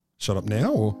Shut up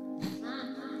now, or?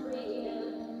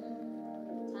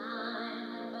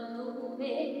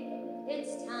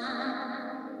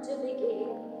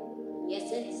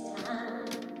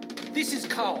 This is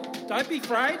Cole. Don't be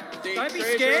afraid. Don't be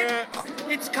scared.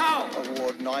 It's Cole.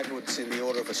 Award knighthoods in the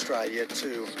Order of Australia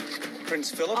to Prince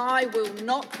Philip. I will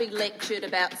not be lectured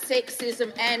about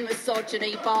sexism and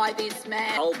misogyny by this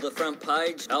man. Hold the front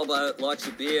page. Albo likes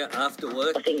a beer after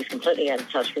work. I think he's completely out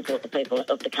of touch with what the people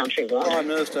of the country want. Prime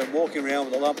Minister walking around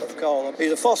with a lump of coal.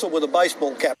 He's a fossil with a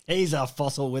baseball cap. He's a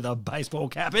fossil with a baseball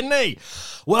cap, isn't he?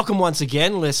 Welcome once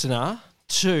again, listener,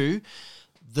 to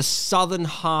the southern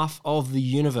half of the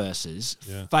universe's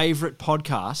favourite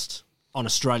podcast on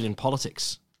Australian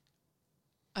politics.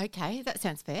 Okay, that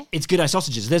sounds fair. It's Good Day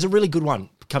Sausages. There's a really good one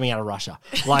coming out of Russia.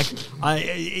 Like,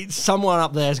 someone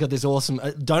up there has got this awesome...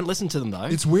 don't listen to them, though.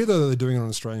 It's weird, though, that they're doing it on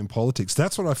Australian politics.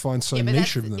 That's what I find so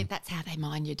niche of them. That's how they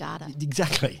mine your data.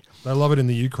 Exactly. They love it in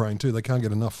the Ukraine, too. They can't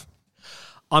get enough.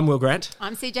 I'm Will Grant.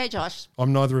 I'm CJ Josh.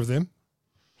 I'm neither of them.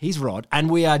 He's Rod. And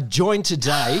we are joined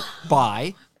today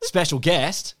by special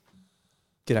guest...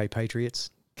 G'day, Patriots.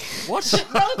 What?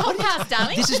 Wrong podcast,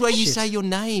 darling. This is where you say your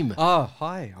name. Oh,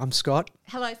 hi, I'm Scott.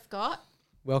 Hello, Scott.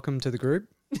 Welcome to the group.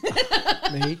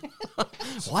 Me.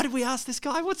 Why did we ask this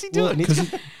guy? What's he doing?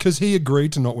 Because he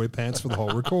agreed to not wear pants for the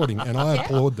whole recording, and I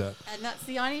applaud that. And that's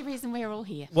the only reason we're all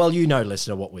here. Well, you know,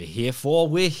 listener, what we're here for.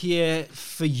 We're here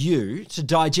for you to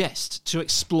digest, to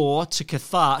explore, to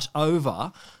cathart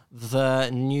over the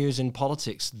news and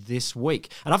politics this week.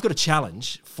 And I've got a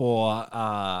challenge for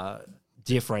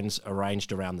dear friends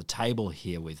arranged around the table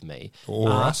here with me.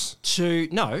 Or us? To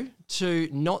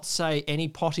not say any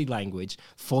potty language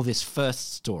for this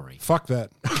first story. Fuck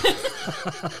that.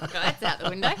 That's out the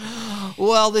window.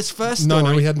 Well, this first story...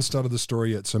 No, we hadn't started the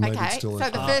story yet, so maybe it's still...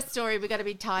 So the first story, we've got to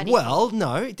be tidy. Well,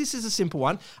 no, this is a simple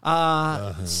one.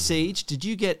 Siege, did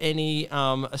you get any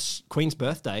Queen's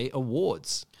Birthday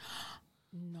awards?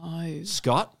 No.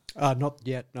 Scott? Not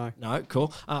yet, no. No,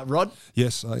 cool. Rod?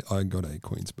 Yes, I got a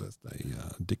Queen's Birthday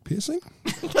dick piercing.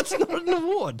 That's not an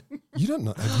award. You don't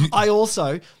know. Have you... I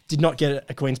also did not get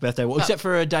a Queen's Birthday award, except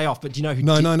for a day off. But do you know who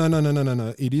No. did?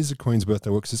 No. It is a Queen's Birthday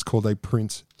award because it's called a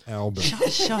Prince Albert.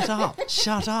 Shut up.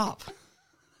 Shut up.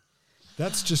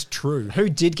 That's just true. Who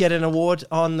did get an award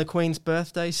on the Queen's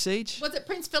Birthday, Siege? Was it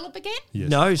Prince Philip again? Yes.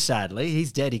 No, sadly.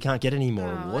 He's dead. He can't get any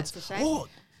more awards. That's a shame. Or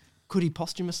could he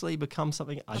posthumously become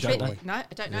something? I don't know. No, I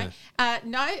don't know.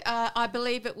 I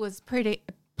believe it was pretty...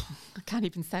 I can't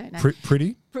even say it now.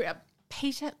 Pretty?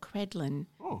 Peter Credlin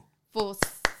for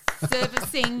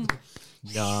servicing...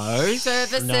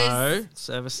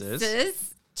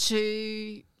 services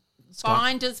to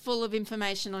binders full of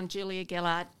information on Julia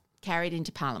Gillard carried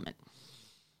into Parliament.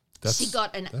 She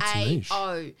got an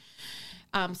AO.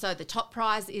 So the top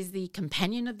prize is the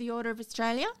Companion of the Order of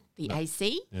Australia, the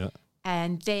AC. Yeah.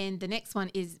 And then the next one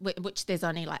is, which there's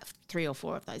only like 3 or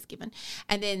 4 of those given.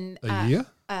 And then... A year?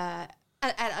 At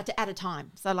a time.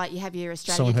 So like you have your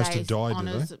Australia Someone Days has to die, do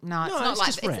honours. they? No, it's No, not it's like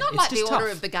just it's rare. not It's like just the Order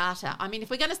tough. of the Garter. I mean,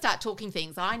 if we're going to start talking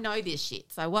things, I know this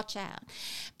shit, so watch out.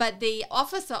 But the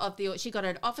officer of she got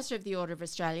an Officer of the Order of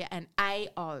Australia, an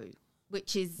AO,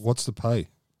 which is What's the pay?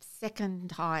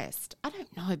 second highest. I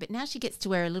don't know, but now she gets to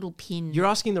wear a little pin. You're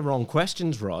asking the wrong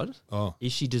questions, Rod. Oh.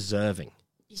 Is she deserving?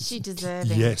 Is she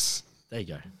deserving? Yes. There you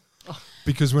go.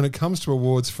 Because when it comes to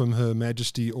awards from Her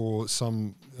Majesty or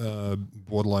some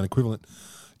borderline equivalent,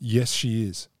 yes, she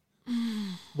is.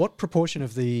 What proportion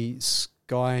of the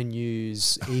Sky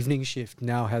News evening shift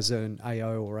now has an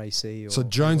AO or AC? Or So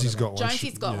Jonesy's got one.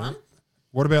 Jonesy's got one.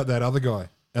 What about that other guy?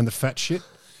 And the fat shit?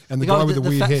 And the guy with the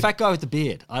weird head? fat guy with the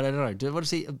beard. I don't know. What is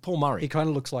he? Paul Murray. He kind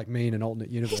of looks like me in an alternate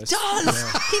universe. He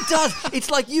does. He does.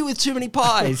 It's like you with too many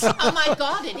pies. Oh my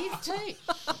God, it is too.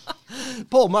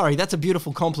 Paul Murray, that's a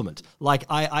beautiful compliment. Like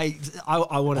I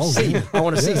want to see. yeah. I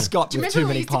want to see Yeah. Scott Do you with remember too we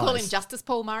many used to call him pies. Justice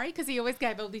Paul Murray because he always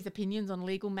gave all these opinions on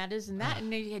legal matters and that,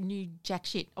 and he knew jack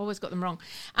shit. Always got them wrong.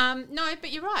 No,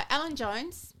 but you're right. Alan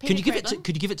Jones. Peter Could you give it? Credlin.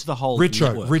 Could you give it to the whole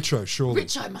Richo, network? surely.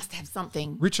 Richo must have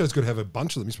something. Richo's got to have a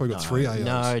bunch of them. He's probably got 3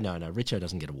 AOs. No. Richo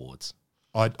doesn't get awards.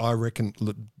 I reckon,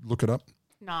 look it up.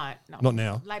 No. Not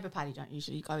now. Labor Party don't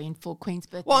usually go in for Queen's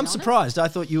Birthday. Well, I'm honours. surprised. I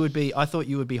thought you would be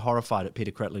horrified at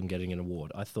Peter Credlin getting an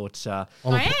award. I thought. I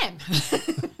am.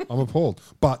 I'm appalled.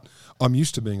 But I'm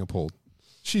used to being appalled.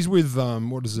 She's with,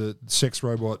 what is it, sex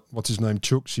robot, what's his name,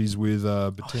 Chook. She's with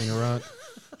Bettina Arndt.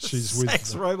 She's with...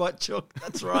 Sex robot Chook.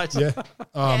 That's right. Yeah.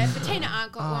 Yeah, Bettina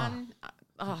Arndt got one.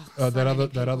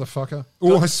 That other fucker.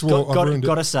 Oh, I swore I ruined it.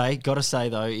 Gotta say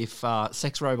though, if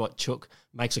sex robot Chook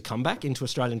makes a comeback into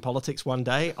Australian politics one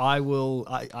day, I will.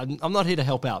 I'm not here to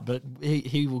help out, but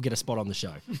he will get a spot on the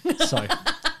show. So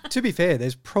to be fair,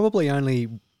 there's probably only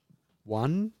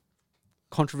one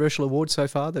controversial award so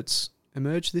far that's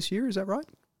emerged this year. Is that right?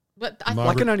 But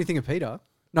I can only think of Peter.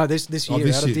 No, this year. This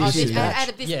out of year. this year's batch. out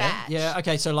of this batch. Yeah,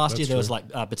 okay, so last year there was true.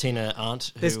 like Bettina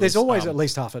Arndt. There's always at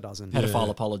least half a dozen. pedophile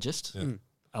apologist,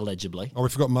 allegedly. Oh, we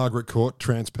forgot Margaret Court.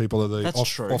 Trans people are the That's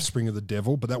true. offspring of the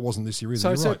devil, but that wasn't this year either. So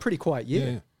You're it's right. a pretty quiet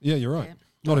year. Yeah, you're right. Yeah.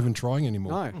 Not even trying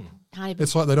anymore. No. Can't even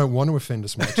It's like they don't want to offend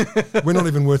us much. We're not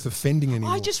even worth offending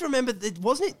anymore. I just remember,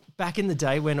 wasn't it back in the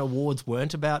day when awards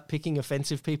weren't about picking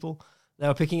offensive people? They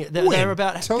were picking it. They were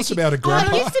about. Tell us picking- about a Oh,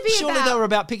 grandpa. it used to be Surely about... they were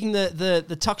about picking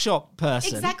the tuck shop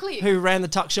person, Exactly. who ran the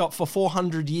tuck shop for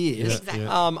 400 years. Exactly.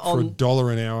 Um, For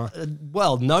 $1 an hour.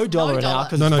 well, no dollar an hour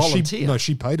because No, it's volunteer.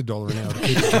 she paid $1 an hour to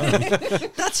keep it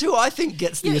going. That's who I think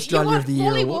gets the You Australia want of the Year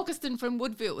Wally award. Walkerston from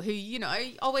Woodville, who,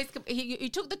 always... He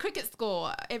took the cricket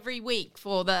score every week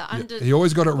for the under... He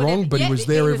always got it wrong, but he was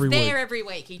there every week. every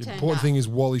week. He The turned important up. thing is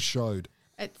Wally showed.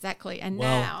 Exactly. And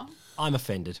Well, now... I'm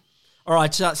offended. All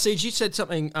right, Siege, you said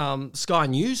something, Sky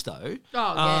News, though.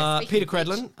 Oh, yeah, speaking Peter of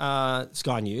which. Credlin,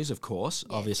 Sky News, of course,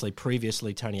 obviously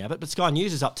previously Tony Abbott, but Sky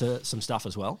News is up to some stuff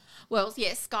as well. Well,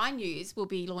 yes, Sky News will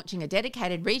be launching a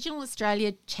dedicated regional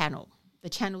Australia channel. The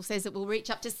channel says it will reach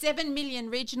up to 7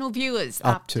 million regional viewers.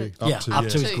 Up to. Up to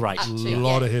is great. Up to, A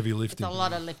lot of heavy lifting. It's a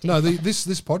lot of lifting. No, this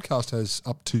podcast has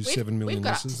up to 7 million we've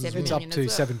got up to listeners. 7 It's up million to as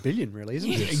well. 7 billion, really,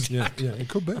 isn't it? Yeah, it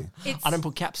could be. I don't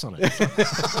put caps on it.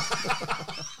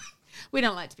 We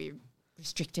don't like to be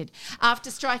restricted.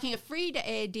 After striking a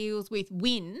free-to-air deals with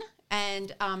Win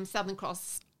and Southern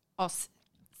Cross Oz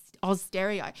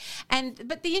Stereo.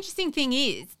 But the interesting thing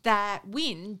is that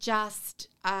Win just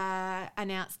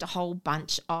announced a whole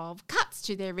bunch of cuts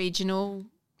to their regional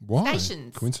Why?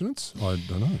 stations. Coincidence? I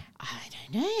don't know. I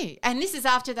don't know. And this is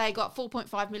after they got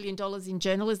 $4.5 million in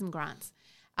journalism grants.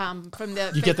 From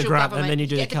the You get the federal grant and government. then you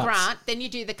do You the get cuts. grant, then you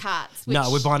do the cuts. No,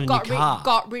 which we're buying a new car.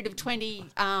 Got rid of 20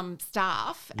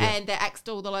 staff and they axed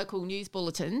all the local news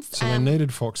bulletins. So they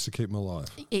needed Fox to keep them alive.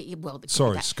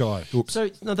 Sorry, that. Sky. Oops.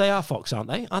 So, no, they are Fox, aren't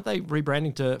they? Aren't they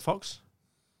rebranding to Fox?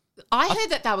 I heard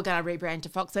that they were going to rebrand to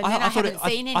Fox, and then I haven't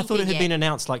seen anything I thought it had yet. been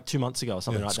announced like 2 months ago or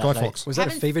something like Sky that. Fox. Was that a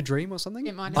Haven't- fever dream or something?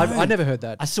 It might have I never heard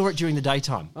that. I saw it during the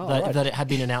daytime, right. that it had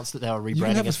been announced that they were You can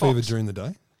rebranding have a as fever Fox. during the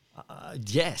day.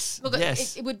 Yes, Look,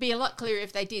 yes. it would be a lot clearer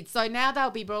if they did. So now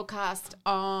they'll be broadcast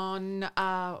on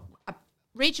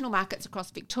regional markets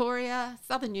across Victoria,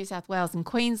 southern New South Wales and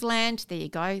Queensland. There you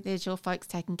go. There's your folks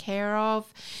taken care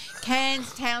of.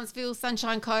 Cairns, Townsville,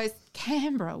 Sunshine Coast,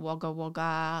 Canberra, Wagga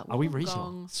Wagga. Are we Wollongong.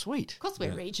 regional? Sweet. Of course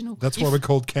we're regional. That's why we're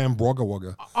called Cam Wagga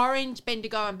Wagga. Orange,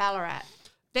 Bendigo and Ballarat.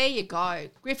 There you go.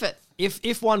 Griffith.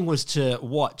 If one was to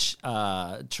watch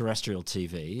terrestrial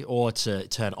TV or to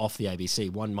turn off the ABC,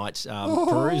 one might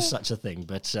peruse such a thing.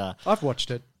 But I've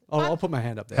watched it. I'll put my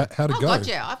hand up there. How'd it go? God,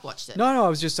 yeah, I've watched it. No, I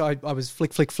was just, I was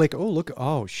flick, flick, flick. Oh, look.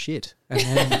 Oh, shit. And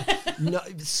then no,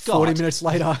 Scott, 40 minutes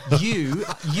later. you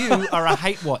are a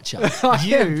hate watcher.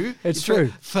 It's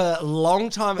true. For a long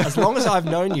time, as long as I've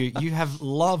known you, you have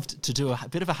loved to do a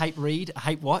bit of a hate read, a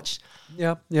hate watch.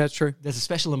 Yeah, it's true. There's a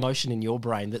special emotion in your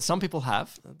brain that some people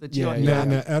have. That Yeah, you yeah.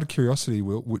 Now, out of curiosity,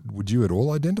 Will, would you at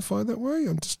all identify that way?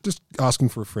 I'm just asking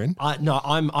for a friend. No,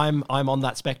 I'm on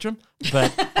that spectrum,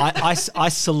 but I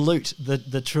salute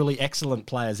the truly excellent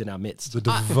players in our midst. The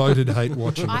devoted hate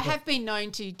watching. I have been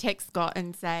known to text Scott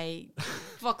and say,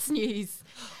 Fox News,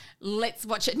 let's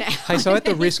watch it now. Hey, so at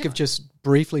the risk of just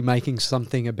briefly making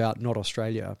something about Not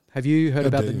Australia, have you heard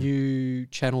about the new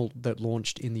channel that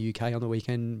launched in the UK on the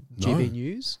weekend, GB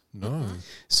News? No.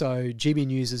 So GB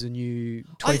News is a new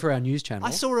 24-hour news channel.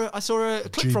 I saw a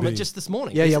clip from it just this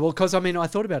morning. Yeah, well, because I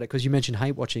thought about it because you mentioned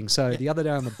hate watching. So the other day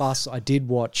on the bus, I did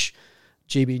watch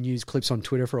GB News clips on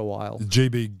Twitter for a while.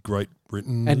 GB Great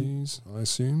Britain News, I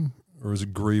assume? Or is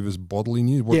it Grievous Bodily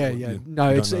News? No,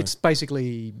 it's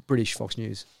basically British Fox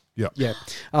News. Yeah.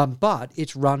 But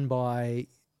it's run by,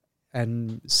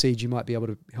 and Siege, you might be able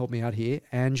to help me out here,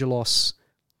 Angelos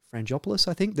Frangopoulos,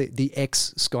 I think, the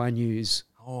ex-Sky News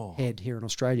head here in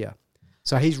Australia.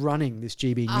 So he's running this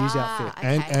GB News outfit.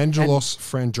 Okay. And Angelos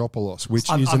Frangopoulos,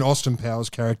 which is an Austin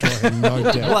Powers character, I have no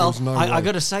doubt. Well, There's no I way.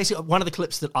 got to say, so one of the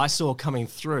clips that I saw coming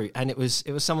through, and it was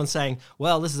someone saying,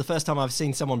 "Well, this is the first time I've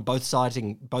seen someone both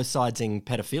siding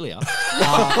pedophilia."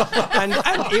 and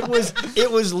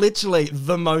it was literally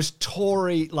the most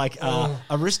Tory,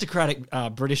 aristocratic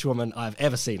British woman I've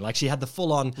ever seen. Like, she had the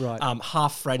full on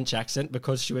half French accent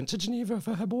because she went to Geneva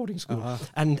for her boarding school,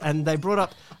 and they brought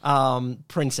up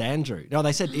Prince Andrew. No,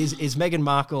 they said is Meghan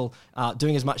Markle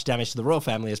doing as much damage to the royal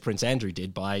family as Prince Andrew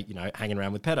did by hanging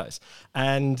around with pedos,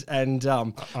 and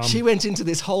she went into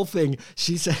this whole thing.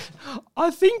 She said,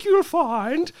 I think you'll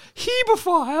find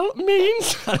Hebephile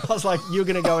means, and I was like, you're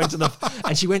going to go into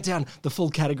and she went down the full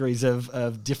categories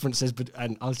of differences,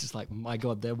 and I was just like, my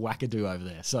God, they're wackadoo over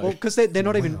there. So, because they're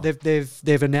not even,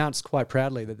 they've announced quite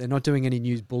proudly that they're not doing any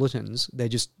news bulletins. They're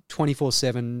just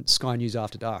 24/7 Sky News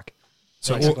After Dark.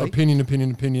 So opinion,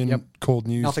 called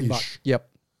news. Nothing but. Yep.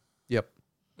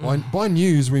 By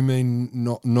news, we mean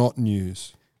not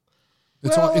news.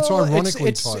 It's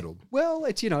ironically titled. Well,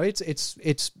 it's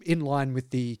in line with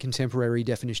the contemporary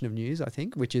definition of news, I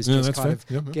think, which is just kind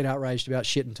of get outraged about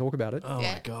shit and talk about it. Oh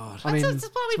my God! I mean,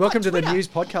 welcome to the news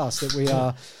podcast that we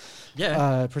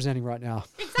are presenting right now.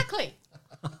 Exactly.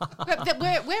 But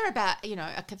we're about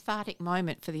a cathartic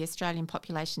moment for the Australian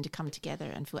population to come together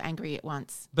and feel angry at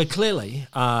once. But clearly,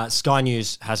 Sky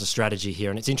News has a strategy here,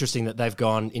 and it's interesting that they've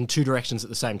gone in two directions at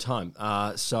the same time.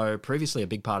 So previously, a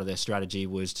big part of their strategy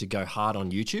was to go hard on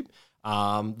YouTube.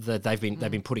 That they've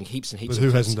been putting heaps and heaps. But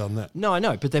who hasn't done that? No, I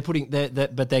know, but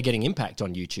they're getting impact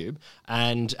on YouTube,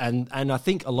 and I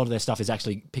think a lot of their stuff is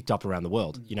actually picked up around the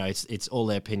world. It's all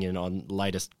their opinion on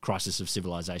latest crisis of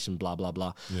civilization, blah blah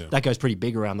blah. Yeah. That goes pretty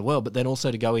big around the world, but then also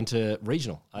to go into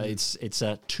regional. It's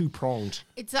a two-pronged.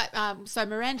 It's like so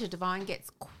Miranda Devine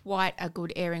gets quite a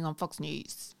good airing on Fox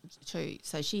News too,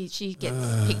 so she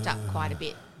gets picked up quite a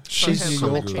bit. She's New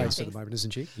York based at the moment,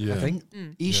 isn't she? Yeah. I think.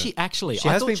 Is she actually? She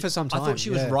has been for some time. I thought she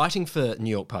was writing for New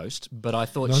York Post, but I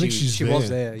thought she was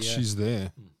there. Yeah. She's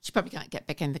there. She probably can't get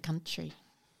back in the country.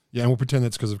 Yeah, and we'll pretend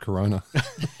that's because of Corona.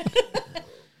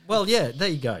 Well, yeah, there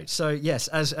you go. So, yes,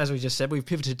 as we just said, we've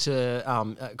pivoted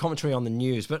to commentary on the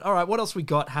news. But, all right, what else we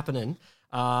got happening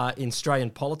in Australian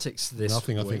politics this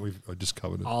Nothing, week? I think I just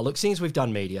covered it. Oh, look, seeing as we've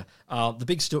done media,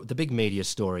 the big media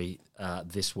story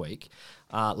this week.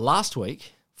 Last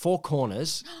week, Four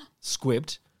Corners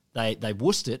squibbed. They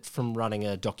wussed it from running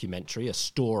a documentary, a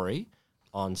story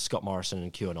on Scott Morrison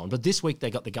and QAnon. But this week they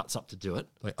got the guts up to do it.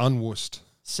 They unwussed.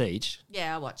 Siege.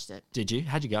 Yeah, I watched it. Did you?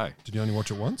 How'd you go? Did you only watch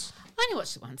it once? I only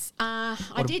watched it once.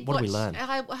 What did we learn?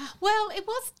 Well, it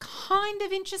was kind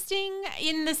of interesting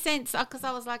in the sense, because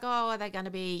I was like, oh, are they going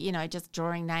to be, just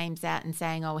drawing names out and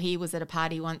saying, oh, he was at a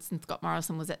party once and Scott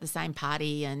Morrison was at the same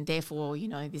party and therefore,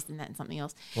 this and that and something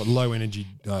else. What, low energy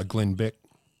Glenn Beck?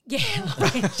 Yeah,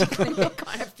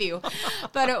 kind of feel,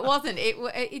 but it wasn't.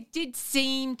 It did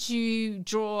seem to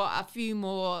draw a few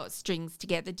more strings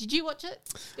together. Did you watch it?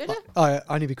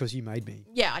 Only because you made me.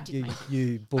 Yeah, I did.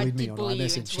 You bullied me on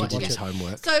iMessage. He did his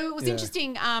homework. So it was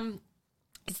interesting.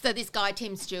 So this guy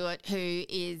Tim Stewart, who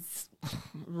is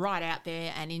right out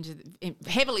there and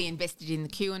heavily invested in the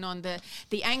QAnon.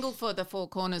 The angle for the Four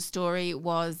Corners story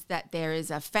was that there is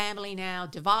a family now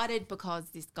divided because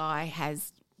this guy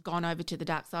has gone over to the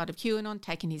dark side of QAnon,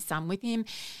 taken his son with him.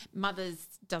 Mother's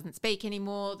doesn't speak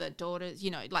anymore. The daughters,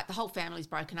 the whole family's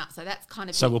broken up. So that's kind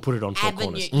of so we'll put it on Four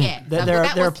Corners. Yeah, there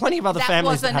are plenty of other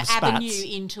families that have spats. That was an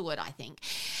avenue into it, I think.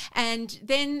 And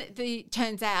then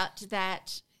turns out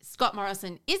that Scott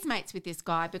Morrison is mates with this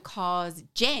guy because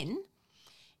Jen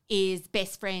is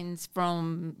best friends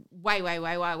from way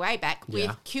back with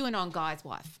QAnon guy's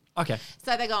wife. Okay.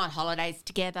 So they go on holidays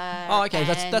together. Oh, okay.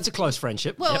 That's a close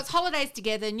friendship. Well, it's holidays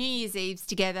together, New Year's Eves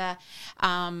together.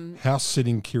 House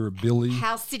sitting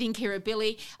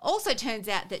Kirribilli. Also turns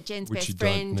out that Jen's best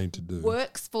friend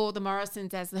works for the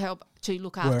Morrisons as the help to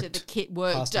look after the kid.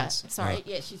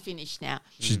 She's finished now.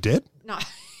 She's dead? No.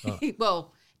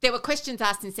 Well, there were questions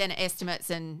asked in Senate estimates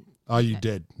and... Are you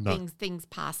dead? No. Things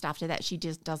passed after that. She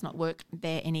just does not work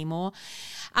there anymore.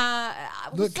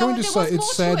 Can we just say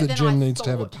it's sad that Jen needs to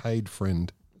have a paid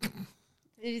friend? It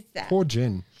is that. Poor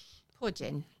Jen.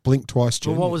 Blink twice,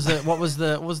 Jen. Well, what was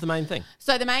the main thing?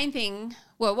 So the main thing,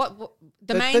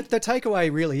 the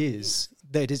takeaway really is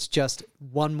that it's just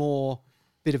one more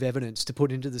bit of evidence to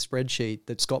put into the spreadsheet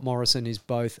that Scott Morrison is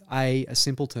both A, a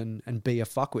simpleton, and B, a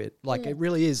fuckwit. It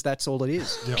really is. That's all it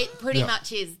is. Yep. It pretty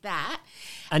much is that.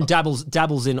 And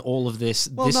dabbles in all of this.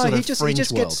 Well, this sort of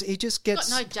fringe world. He just gets.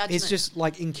 No judgment. He's just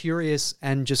incurious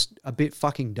and just a bit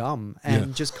fucking dumb,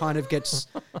 and just kind of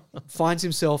finds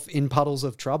himself in puddles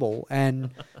of trouble, and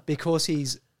because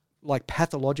he's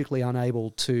pathologically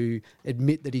unable to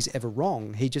admit that he's ever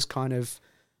wrong, he just kind of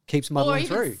keeps Or muddling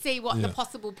even through. see what the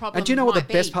possible problem And do you know what the might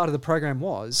best be. part of the program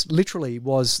was? Literally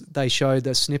was they showed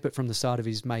the snippet from the start of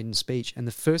his maiden speech, and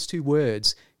the first 2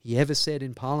 words he ever said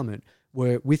in Parliament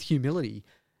were "with humility."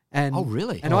 And, Oh,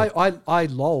 really? And I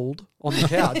lolled on the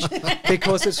couch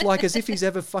because it's like as if he's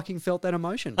ever fucking felt that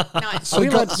emotion. No, Are we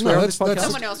allowed to swear on this podcast?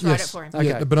 someone else wrote it for him. Okay.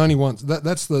 Yeah, but only once.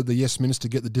 That's the yes minister,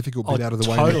 get the difficult bit out of the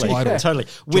way in the title. Totally.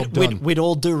 Job done. With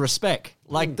all due respect.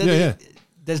 Like,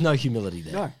 there's no humility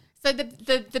there. No. So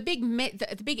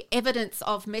the big evidence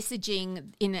of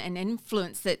messaging in an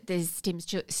influence that Tim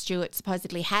Stewart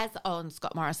supposedly has on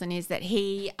Scott Morrison is that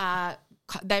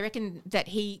they reckon that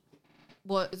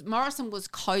Morrison was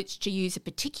coached to use a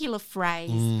particular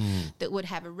phrase that would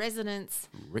have a resonance.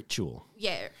 Ritual.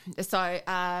 Yeah. So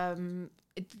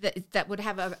that would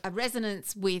have a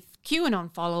resonance with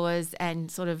QAnon followers and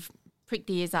sort of prick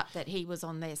the ears up that he was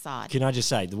on their side. Can I just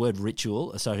say, the word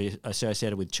ritual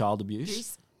associated with child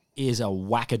abuse is a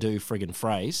wackadoo friggin'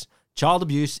 phrase. Child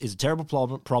abuse is a terrible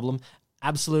problem.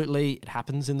 Absolutely, it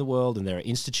happens in the world, and there are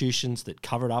institutions that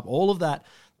cover it up. All of that.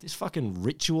 This fucking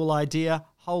ritual idea,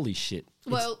 holy shit.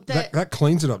 Well, that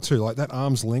cleans it up too. Like that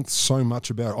arm's length, so much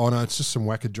about. Oh no, it's just some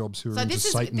whacker jobs who are into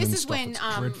Satan and stuff. This is when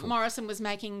It's dreadful. Morrison was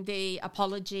making the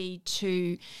apology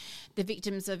to the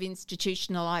victims of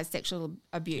institutionalized sexual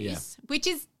abuse, which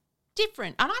is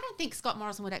different. And I don't think Scott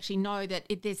Morrison would actually know that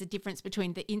there's a difference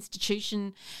between the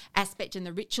institution aspect and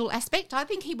the ritual aspect. I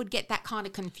think he would get that kind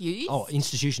of confused. Oh,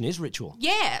 institution is ritual.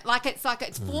 Yeah,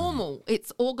 it's formal,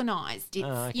 it's organised,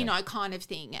 it's kind of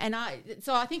thing. And I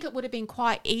think it would have been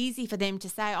quite easy for them to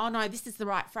say, "Oh no, this is the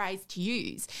right phrase to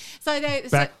use."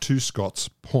 Back to Scott's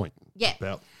point. Yeah.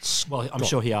 About Well, I'm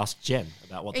sure he asked Jen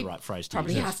about what the right phrase to use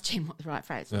probably is. asked Jen what the right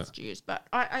phrase was to use. But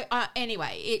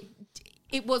anyway,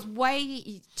 it was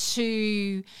way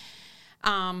too.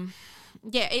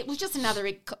 It was just another,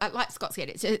 like Scott said,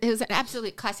 it was an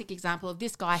absolute classic example of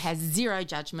this guy has zero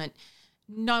judgment,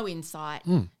 no insight,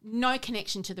 no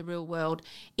connection to the real world.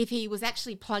 If he was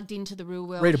actually plugged into the real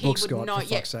world, Read a he book, would Scott, know. for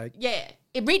fuck's sake. Yeah,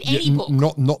 read any book.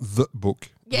 Not the book.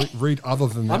 Yeah. Read other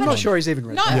than that. I'm not sure he's even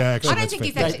read No, that. Yeah, actually, I don't that's think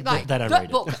he's fair. actually like They don't that read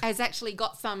it. book has actually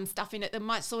got some stuff in it that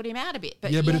might sort him out a bit.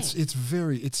 But But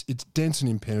it's dense and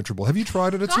impenetrable. Have you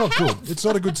tried it? It's not good. It's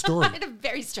not a good story. I had a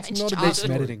very strange not a good childhood.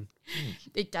 story. Editing.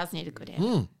 It does need a good edit.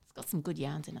 It's got some good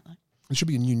yarns in it though. It should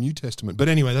be a New Testament. But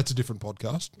anyway, that's a different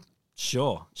podcast.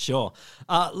 Sure.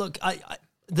 Look,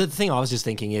 the thing I was just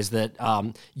thinking is that,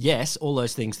 yes, all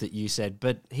those things that you said,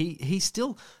 but he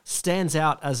still stands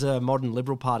out as a modern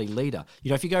Liberal Party leader. You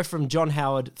know, if you go from John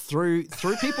Howard through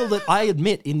people that I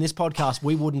admit in this podcast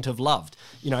we wouldn't have loved,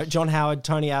 you know, John Howard,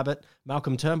 Tony Abbott,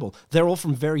 Malcolm Turnbull, they're all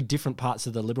from very different parts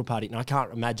of the Liberal Party, and I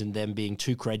can't imagine them being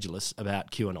too credulous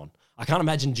about QAnon. I can't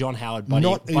imagine John Howard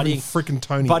Not even frickin'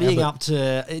 Tony buddying Abbott. up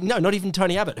to not even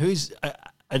Tony Abbott, who's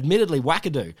admittedly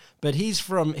wackadoo, but he's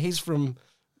from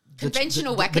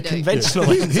Conventional the wackadoo. conventional.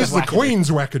 He's the wackadoo. Queen's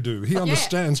wackadoo. He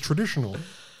understands traditional.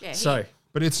 Yeah, So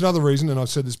But it's another reason, and I've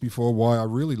said this before, why I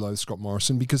really loathe Scott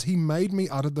Morrison, because he made me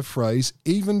utter the phrase,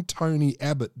 even Tony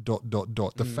Abbott, ...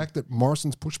 The fact that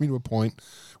Morrison's pushed me to a point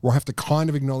where I have to kind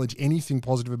of acknowledge anything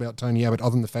positive about Tony Abbott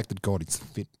other than the fact that, God, he's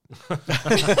fit.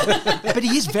 but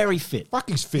he is very fit. Fuck,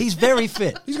 he's fit. He's very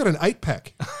fit. He's got an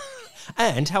 8-pack.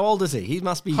 And how old is he? He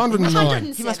must be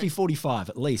 109. He must be 45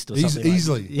 at least, or He's something.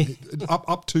 easily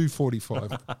up to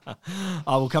 45.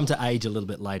 I will come to age a little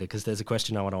bit later because there's a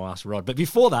question I want to ask Rod. But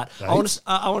before that, I want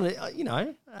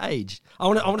to, age. I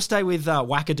want to stay with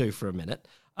wackadoo for a minute.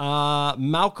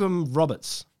 Malcolm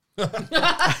Roberts.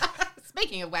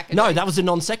 Speaking of wackadoo. No, that was a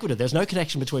non sequitur. There's no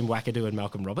connection between wackadoo and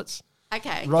Malcolm Roberts.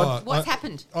 Okay. Rod, what's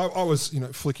happened? I was,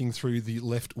 flicking through the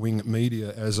left-wing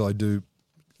media as I do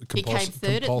Became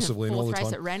third compulsively at the and all fourth the race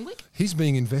time. at Randwick. He's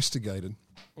being investigated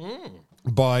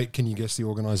by, can you guess the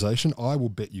organisation? I will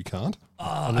bet you can't.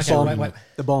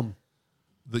 The bomb.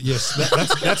 Yes,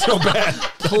 that's not bad.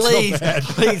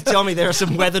 Please tell me there are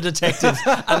some weather detectives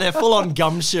and they're full on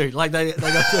gumshoe. Like they got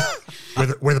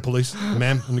the... Weather police,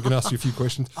 ma'am, I'm going to ask you a few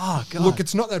questions. Oh, God. Look,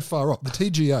 it's not that far off. The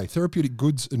TGA, Therapeutic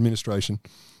Goods Administration.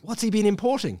 What's he been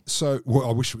importing? So, well,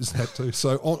 I wish it was that too.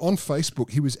 So on Facebook,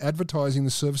 he was advertising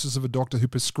the services of a doctor who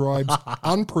prescribes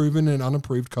unproven and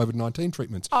unapproved COVID-19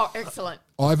 treatments. Oh, excellent.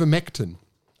 Ivermectin.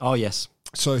 Oh, yes.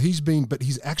 So he's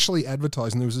actually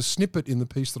advertising. There was a snippet in the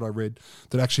piece that I read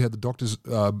that actually had the doctor's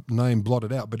name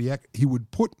blotted out, but he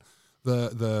would put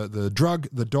the drug,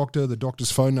 the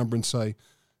doctor's phone number and say,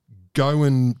 go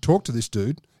and talk to this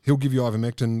dude. He'll give you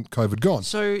ivermectin, COVID gone.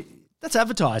 So that's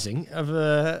advertising of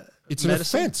a... It's an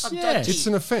offence. Yes. It's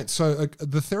an offence. So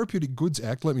the Therapeutic Goods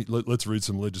Act. Let's read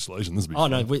some legislation. This will be Oh,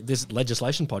 fun. no, this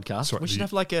legislation podcast. Sorry, we should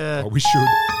have like a... Oh, we should.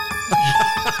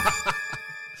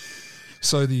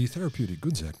 So the Therapeutic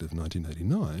Goods Act of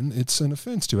 1989, it's an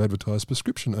offence to advertise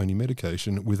prescription-only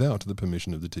medication without the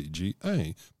permission of the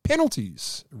TGA.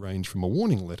 Penalties range from a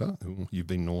warning letter, "Ooh, you've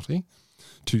been naughty,"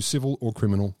 to civil or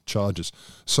criminal charges.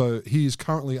 So he is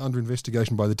currently under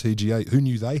investigation by the TGA, who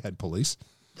knew they had police.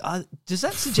 Does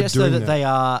that suggest, though, that they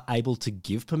are able to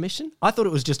give permission? I thought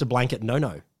it was just a blanket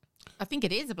no-no. I think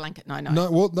it is a blanket no-no.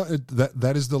 No,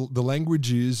 that is the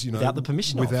language is, without the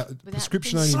permission without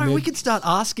prescription only. So we could start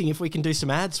asking if we can do some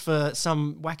ads for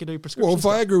some wackadoo prescription. Well,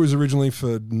 Viagra was originally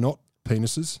for not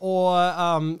penises,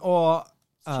 or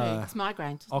it's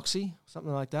migraine. Oxy,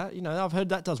 something like that. I've heard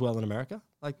that does well in America.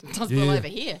 It does well over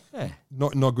here. Yeah,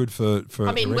 not good for.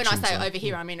 I mean, when I say erections, over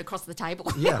here, I mean across the table.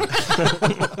 Yeah.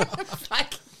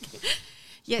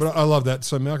 Yes. But I love that.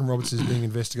 So Malcolm Roberts is being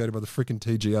investigated by the frickin'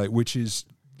 TGA, which is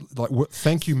like,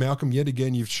 thank you, Malcolm. Yet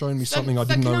again, you've shown me something I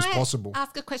didn't know was possible.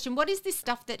 Ask a question. What is this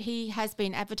stuff that he has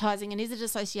been advertising, and is it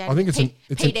associated I think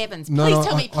with Pete Evans? No,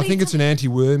 Tell me. I think it's an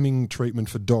anti-worming treatment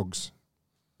for dogs.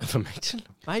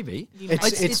 Maybe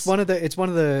it's one of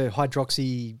the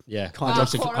hydroxy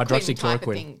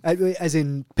hydroxychloroquine. As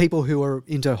in people who are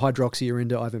into hydroxy or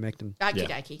into ivermectin.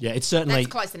 Okie-dokie. Yeah, it's certainly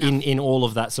That's close enough. in all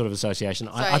of that sort of association.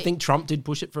 I think Trump did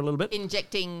push it for a little bit.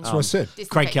 Injecting. That's what I said.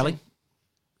 Craig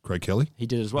Kelly. He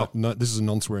did as well. No, this is a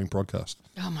non-swearing podcast.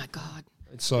 Oh my God.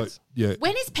 So yeah.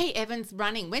 When is Pete Evans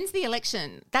running? When's the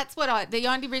election? That's the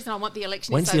only reason I want the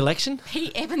election. When's the election?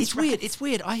 Pete Evans. It's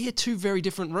weird. I hear two very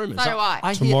different rumours. So do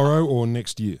I. Tomorrow or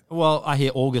next year? Well, I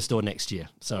hear August or next year.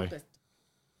 So.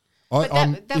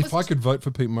 If I could vote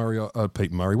for Pete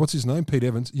Murray, what's his name? Pete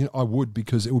Evans. I would,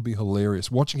 because it would be hilarious.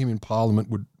 Watching him in Parliament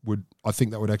would I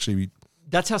think that would actually be.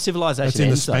 That's how civilization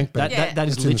ends. That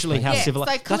is literally how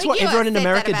civilization. That's what everyone in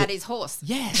America said that about his horse.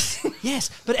 Yes.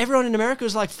 But everyone in America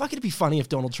was like, "Fuck, it'd be funny if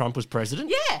Donald Trump was president."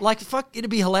 Yeah. Like, fuck,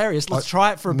 it'd be hilarious. Let's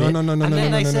try it for a bit.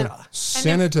 No.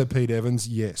 Senator Pete Evans,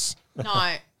 yes.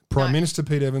 No. Prime Minister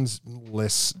Pete Evans,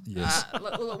 less, yes.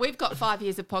 Look, we've got 5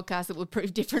 years of podcasts that would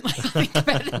prove differently, I think,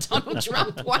 about a Donald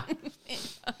Trump one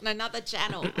on another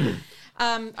channel.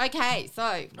 Okay,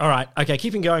 so. All right. Okay,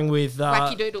 keeping going with.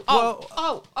 Wacky Doodle.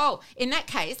 In that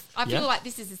case, I feel like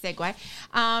this is a segue.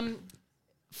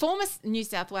 Former New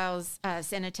South Wales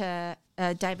Senator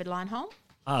David Leyonhjelm.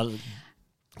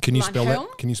 Can you spell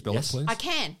that? Can you spell it, please? I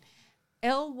can.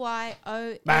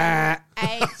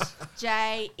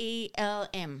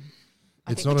 Lyonhjelm.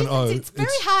 It's not an O. It's very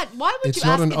hard. Why would you ask? It's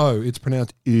not an O. It's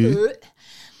pronounced E.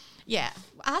 Yeah.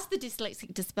 Ask the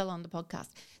dyslexic to spell on the podcast.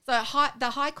 So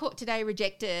the High Court today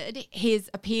rejected his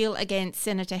appeal against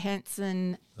Senator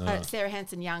Sarah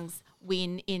Hanson-Young's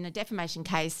win in a defamation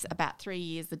case about 3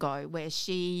 years ago, where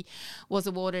she was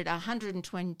awarded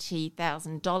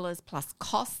 $120,000 plus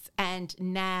costs, and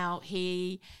now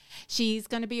she's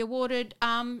going to be awarded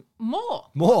more.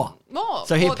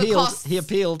 So he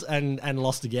appealed and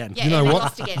lost again. Yeah, you know what?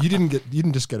 Lost again. You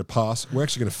didn't just get a pass. We're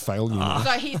actually going to fail you now.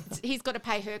 So he's got to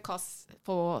pay her costs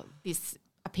for this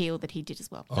appeal that he did as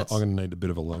well. I'm going to need a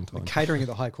bit of a loan time. Catering at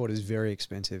the High Court is very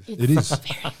expensive. It is.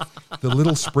 The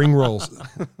little spring rolls.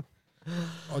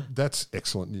 That's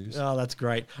excellent news. Oh, that's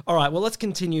great. All right, well, let's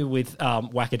continue with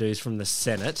wackadoos from the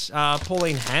Senate.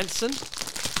 Pauline Hanson. What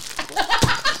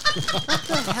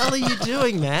the hell are you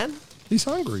doing, man? He's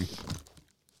hungry.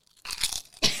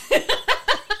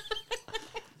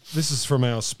 This is from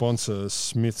our sponsor,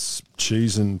 Smith's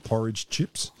Cheese and Porridge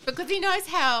Chips. Because he knows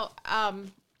how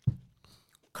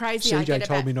crazy I get CJ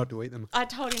told me not to eat them. I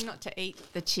told him not to eat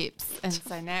the chips, and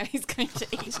so now he's going to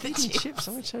eat the chips.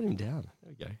 I'm going to turn him down. There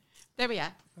we go. There we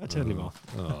are. I turned him off.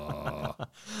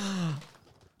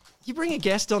 You bring a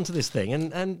guest onto this thing,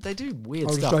 and they do weird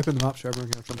I'll stuff. just open them up so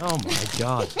everyone can have some. Oh, my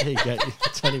God. There you go.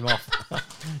 Turn him off.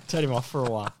 Turn him off for a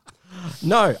while.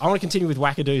 No, I want to continue with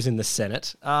wackadoos in the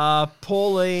Senate.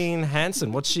 Pauline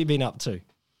Hanson, what's she been up to?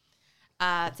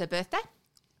 It's her birthday.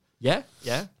 Yeah?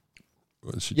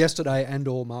 Yesterday and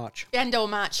all March. And all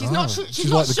March. She's not sure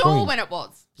like sure when it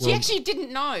was. She actually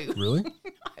didn't know. Really? No.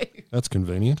 That's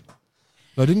convenient.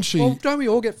 No, didn't she? Well, don't we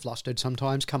all get flustered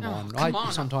sometimes? Come on. Come on.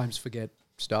 I sometimes forget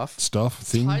stuff.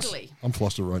 Things. Totally. I'm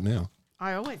flustered right now.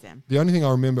 I always am. The only thing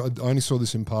I remember, I only saw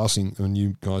this in passing, and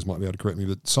you guys might be able to correct me,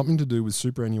 but something to do with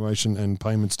superannuation and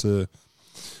payments to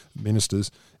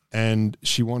ministers, and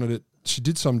she wanted it. She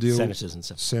did some deal. Senators and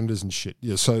stuff. Senators and shit.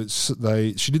 Yeah, so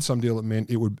she did some deal that meant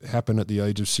it would happen at the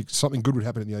age of something good would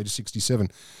happen at the age of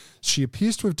 67. She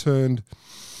appears to have turned...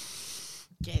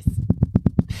 Yes.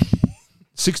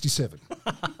 67.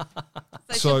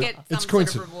 she'll get some it's sort of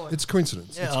coincidence. reward. It's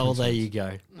coincidence. Yeah, It's oh, there coincidence. you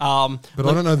go. But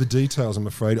I don't know the details, I'm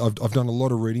afraid. I've done a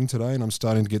lot of reading today and I'm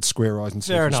starting to get square eyes and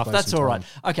see Fair if there's enough. space That's and all right.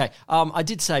 time. Okay. I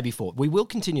did say before, we will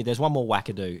continue. There's one more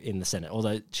wackadoo in the Senate,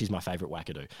 although she's my favourite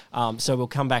wackadoo. So we'll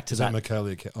come back to Is that. that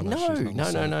Michaela? Oh, No, she's not in the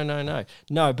Senate.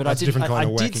 no. But That's a different kind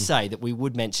I of did whacking. say that we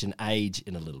would mention age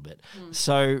in a little bit.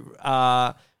 So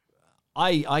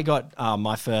I got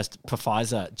my first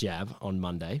Pfizer jab on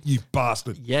Monday. You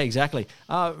bastard. Yeah, exactly.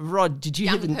 Rod, did you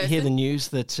Young hear the person? news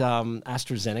that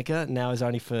AstraZeneca now is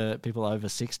only for people over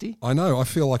 60? I know. I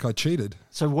feel like I cheated.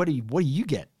 So what do you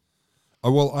get?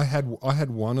 Oh, well, I had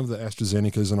one of the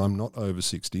AstraZenecas and I'm not over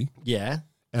 60. Yeah.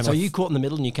 And So I you th- caught in the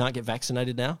middle and you can't get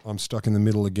vaccinated now? I'm stuck in the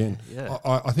middle again. Yeah.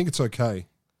 I think it's okay.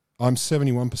 I'm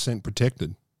 71%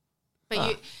 protected.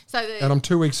 But And I'm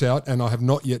 2 weeks out and I have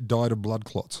not yet died of blood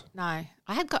clots. no,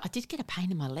 I did get a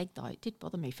pain in my leg though. It did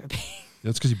bother me for a bit.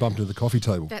 That's because you bumped into the coffee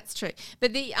table. That's true.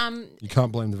 But the You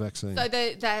can't blame the vaccine. So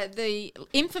the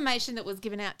information that was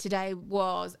given out today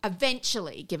was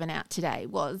eventually given out today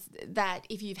was that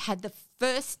if you've had the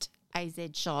first AZ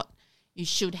shot, you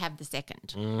should have the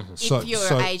second. If So- you're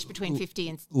so aged between 50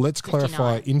 and Let's 59.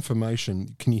 clarify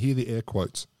information. Can you hear the air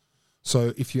quotes?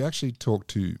 So if you actually talk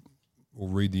to or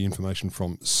read the information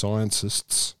from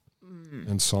scientists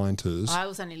and scientists, I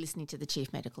was only listening to the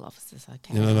chief medical officer, so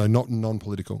okay. no, not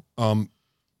non-political.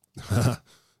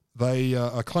 They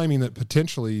are claiming that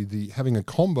potentially having a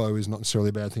combo is not necessarily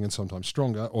a bad thing and sometimes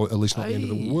stronger, or at least not the end of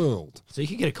the world. So you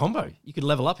could get a combo. You could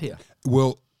level up here.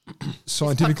 Well,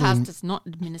 scientifically, Podcast does not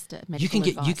administer medical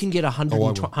advice. You can get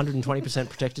 120% 120%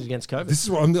 protected against COVID. this is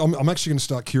what I'm actually going to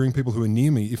start curing people who are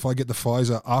near me if I get the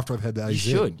Pfizer after I've had the AZ.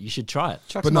 You should try it.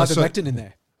 Chuck But some no, so- ivermectin in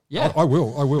there. Yeah. I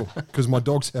will, because my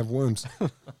dogs have worms.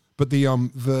 But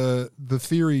the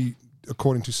theory,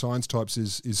 according to science types,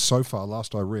 is so far,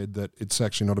 last I read, that it's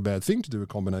actually not a bad thing to do a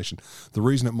combination. The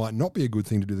reason it might not be a good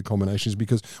thing to do the combination is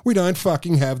because we don't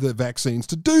fucking have the vaccines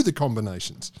to do the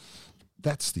combinations.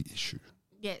 That's the issue.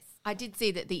 Yes, I did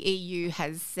see that the EU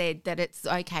has said that it's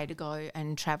okay to go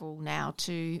and travel now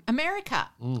to America,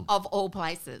 of all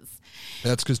places.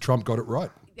 That's because Trump got it right.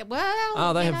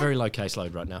 Well, They you have know, very low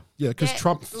caseload right now. Yeah, because Yeah,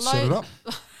 Trump set it up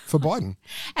for Biden.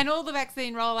 and all the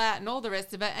vaccine rollout and all the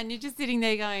rest of it, and you're just sitting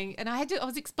there going. And I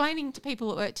was explaining to people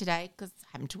at work today because I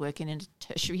happen to work in a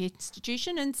tertiary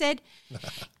institution, and said,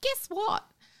 "Guess what?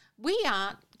 We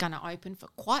aren't going to open for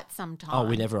quite some time. Oh,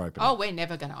 we never open. Oh, we're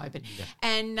never going to open.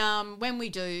 And when we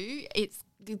do,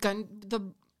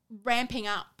 the ramping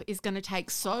up is going to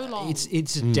take so long.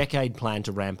 It's a decade plan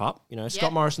to ramp up. You know, Scott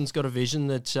Yep. Morrison's got a vision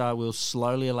that will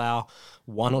slowly allow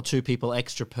 1 or 2 people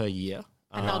extra per year.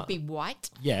 and they'll be white.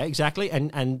 Yeah, exactly.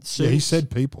 And soon, Yeah, he said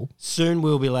people. soon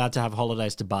we'll be allowed to have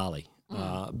holidays to Bali.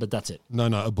 But that's it. No,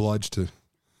 obliged to.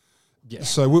 Yeah.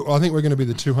 So I think we're going to be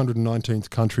the 219th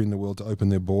country in the world to open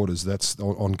their borders. That's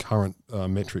on current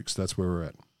metrics. That's where we're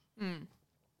at.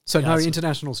 So no that's-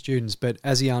 international students, but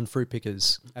ASEAN fruit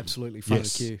pickers, absolutely front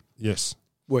Yes. of the queue, Yes.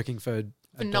 working for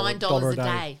For $9 $9 a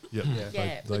day. Yep. Yeah,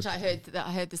 They- which I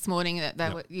heard this morning that they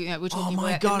were, we're talking Oh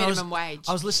my about God! the minimum wage.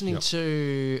 I was listening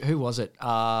to who was it?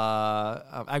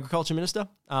 Agriculture Minister.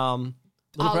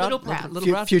 Little Proud. Little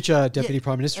Proud. Future Deputy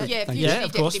Prime Minister. Yeah, Thank future you. Yeah,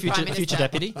 of course, Deputy Prime future Minister.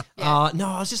 deputy. Yeah. No,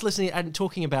 I was just listening and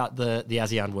talking about the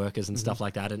ASEAN workers and stuff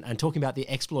like that, and talking about the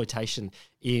exploitation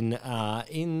in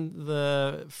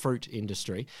the fruit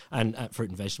industry and fruit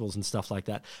and vegetables and stuff like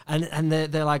that. And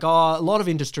they're like, oh, a lot of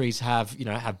industries have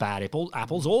bad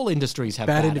apples. All industries have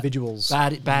Bad individuals.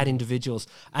 Bad individuals,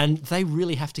 and they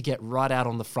really have to get right out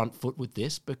on the front foot with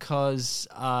this because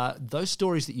those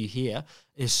stories that you hear.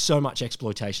 There's so much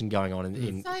exploitation going on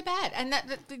in So bad. And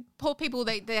the poor people,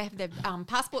 they have their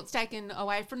passports taken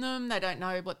away from them. They don't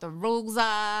know what the rules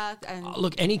are. And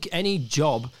look, any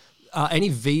job, any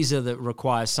visa that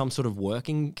requires some sort of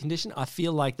working condition, I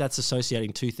feel like that's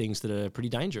associating 2 things that are pretty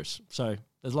dangerous. So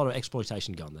there's a lot of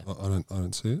exploitation going there. I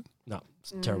don't see it. No,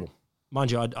 it's terrible. Mind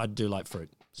you, I do like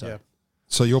fruit. So Yeah.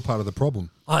 So you're part of the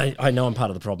problem. I know I'm part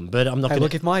of the problem, but I'm not Hey, going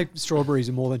look, if my strawberries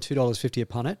are more than $2.50 a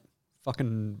punnet,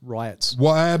 fucking riots.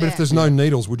 Why? But if there's no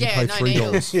needles, would you Yeah, pay no $3?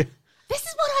 needles. This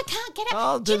is what I can't get at.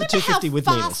 I'll do you the remember $2.50 how with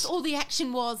fast needles. all the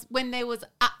action was when there was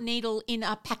a needle in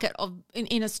a packet of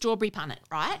in a strawberry punnet,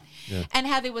 right? Yeah. And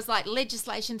how there was like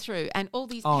legislation through and all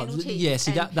these penalties. yeah.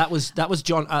 See, and that was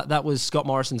John. That was Scott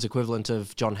Morrison's equivalent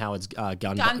of John Howard's gun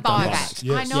gun buyback. buyback.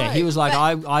 Yes. I know. Yeah, he was like,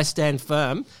 but- I stand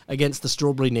firm against the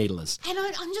strawberry needlers. And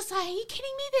I'm just like, are you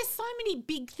kidding me? There's so many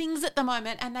big things at the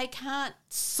moment and they can't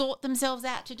sort themselves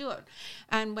out to do it.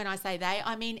 And when I say they,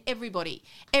 I mean everybody.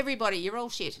 Everybody, you're all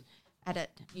shit at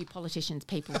it, you politicians,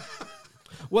 people.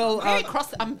 Well,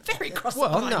 I'm very cross.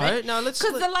 Well, no. Let's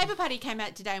because the Labor Party came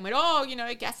out today and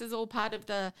went, gas is all part of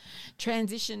the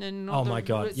transition and all the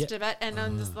rest of it, and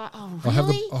I'm just like,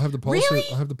 really? I have the policy. Really?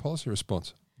 I have the policy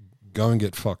response. Go and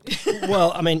get fucked.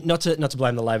 Well, I mean, not to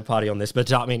blame the Labor Party on this,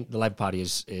 but I mean, the Labor Party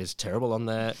is terrible on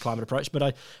their climate approach.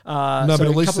 But but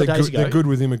at least they're good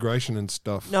with immigration and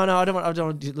stuff. No, I don't want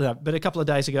to do that. But a couple of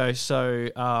days ago,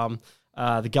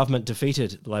 the government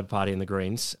defeated the Labor Party and the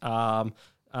Greens. So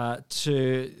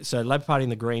the Labor Party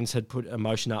and the Greens had put a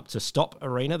motion up to stop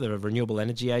ARENA, the Renewable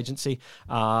Energy Agency,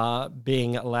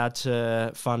 being allowed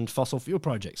to fund fossil fuel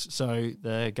projects. So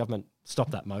the government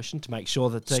stopped that motion to make sure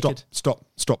that they Stop.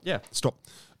 Yeah. Stop.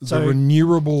 So- The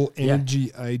Renewable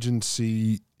Energy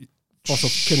Agency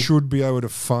should be able to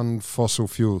fund fossil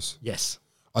fuels. Yes.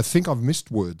 I think I've missed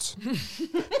words.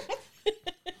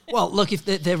 Well, look, if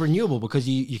they're renewable because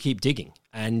you keep digging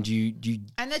and you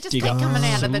and they just keep coming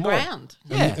out of the ground.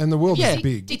 Yeah, and the world is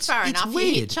big. It's far enough.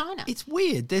 Weird. You hit China. It's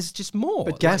weird. There's just more.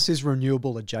 But gas is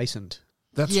renewable adjacent.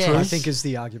 That's Yes. true. I think is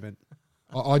the argument.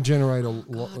 I generate a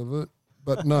lot of it,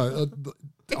 but no.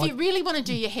 If you really want to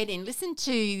do your head in, listen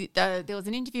to there was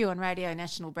an interview on Radio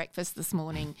National Breakfast this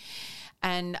morning,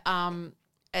 and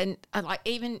like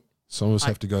even some of us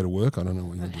have to go to work. I don't know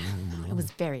what you're doing. it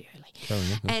was very early,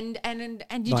 and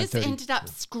you just 9:30. ended up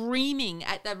screaming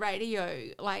at the radio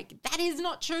like that is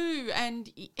not true, and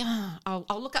I'll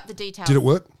look up the details. Did it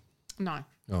work? No.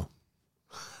 Oh.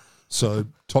 So,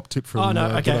 top tip from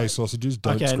G'day Sausages,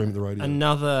 don't scream at the radio.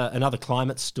 Another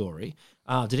climate story.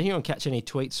 Did anyone catch any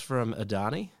tweets from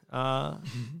Adani?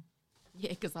 Yeah,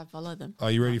 because I follow them.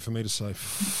 Are you ready for me to say,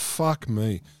 fuck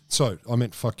me? So, I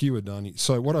meant fuck you, Adani.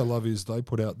 So, what I love is they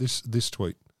put out this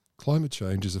tweet. Climate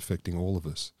change is affecting all of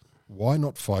us. Why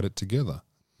not fight it together?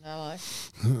 No.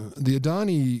 The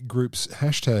Adani Group's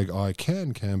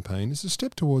 #ICAN campaign is a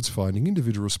step towards finding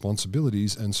individual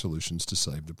responsibilities and solutions to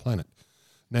save the planet.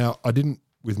 Now, I didn't,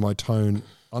 with my tone,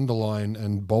 underline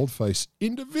and boldface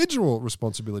individual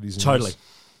responsibilities. Totally.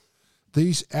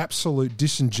 These absolute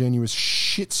disingenuous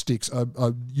shit sticks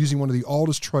are using one of the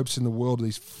oldest tropes in the world,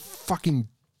 these fucking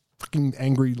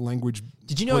angry language.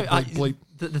 Did you know bleep.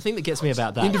 The thing that gets me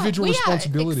about that? Individual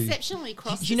responsibility. We are exceptionally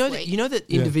cross. You know that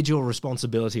individual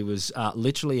responsibility was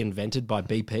literally invented by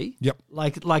BP. Yep.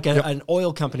 An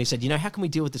oil company said, how can we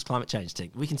deal with this climate change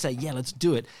thing? We can say, let's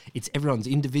do it. It's everyone's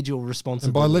individual responsibility.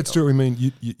 And by let's do it, we mean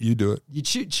you do it. You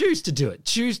choose to do it.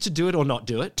 Choose to do it or not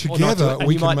do it. Together,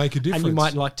 we can make a difference. And you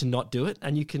might like to not do it,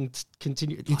 and you can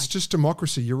continue. It's just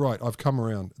democracy. You're right. I've come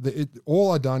around.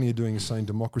 All Adani are doing is saying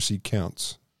democracy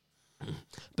counts.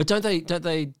 But don't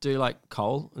they do like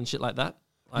coal and shit like that?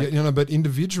 But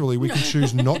individually we can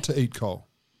choose not to eat coal.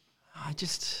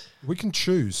 We can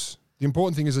choose. The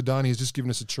important thing is Adani has just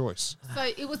given us a choice. So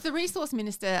it was the Resource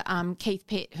Minister, Keith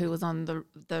Pitt, who was on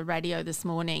the radio this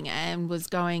morning and was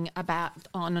going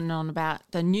on and on about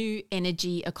the new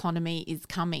energy economy is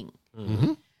coming.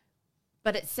 Mm-hmm.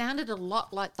 But it sounded a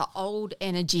lot like the old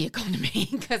energy economy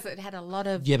because it had a lot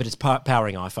of... Yeah, but it's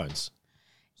powering iPhones.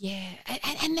 Yeah,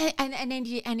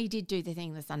 and he did do the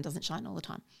thing, the sun doesn't shine all the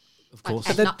time. Of course.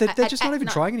 But they're just not even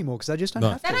trying anymore because they just don't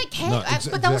have to. They don't care,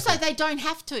 but also they don't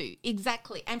have to.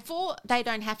 Exactly. And for they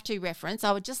don't have to reference,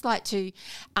 I would just like to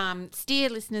steer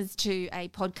listeners to a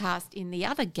podcast in the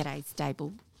other G'day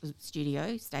stable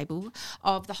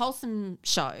of The Wholesome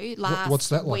Show What's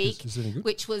that like? week, Is it any good?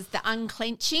 which was the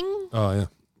unclenching. Oh, yeah.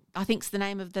 I think it's the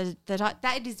name of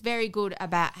that is very good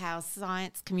about how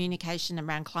science communication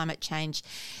around climate change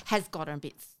has gotten a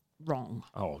bit wrong.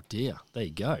 Oh dear, there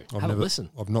you go. Have a listen.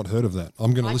 I've not heard of that.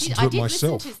 I'm going to listen to it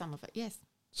myself. Listen to some of it, yes.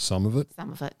 Some of it?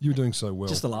 Some of it. You were doing so well.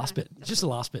 Just the last bit.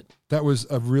 That was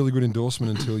a really good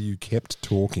endorsement until you kept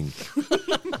talking.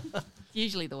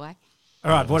 Usually the way. All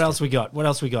right, what else we got?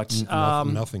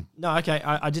 Nothing. No, okay.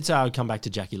 I did say I would come back to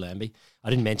Jackie Lambie. I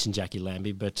didn't mention Jackie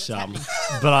Lambie, but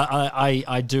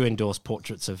I do endorse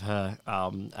portraits of her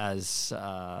as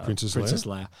Princess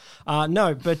Leia.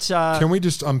 No, but can we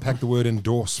just unpack the word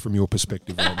endorse from your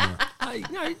perspective right now?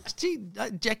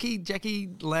 Jackie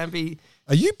Lambie.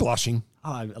 Are you blushing?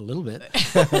 A little bit.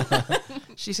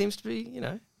 She seems to be,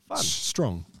 fun.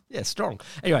 Strong. Yeah, strong.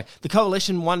 Anyway, the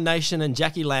Coalition, One Nation and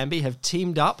Jackie Lambie have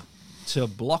teamed up to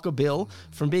block a bill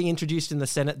from being introduced in the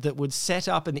Senate that would set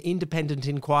up an independent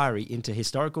inquiry into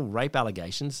historical rape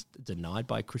allegations denied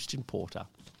by Christian Porter.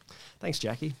 Thanks,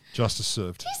 Jackie. Justice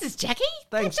served. Jesus, Jackie.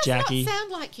 Thanks, that does Jackie. Not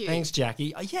sound like you. Thanks,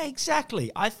 Jackie. Yeah,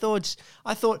 exactly. I thought.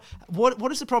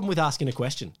 What is the problem with asking a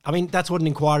question? I mean, that's what an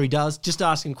inquiry does. Just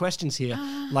asking questions here,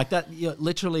 like that. You're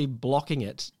literally blocking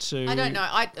it to. I don't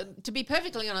know. To be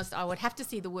perfectly honest, I would have to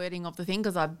see the wording of the thing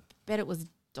because I bet it was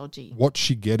dodgy. What's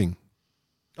she getting?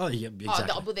 Oh, yeah, exactly.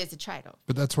 Oh, well, there's a trade-off.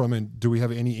 But that's what I mean. Do we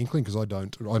have any inkling? Because I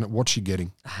don't. What's she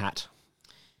getting? A hat.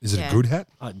 Is it a good hat?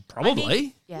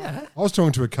 Probably. Yeah. I was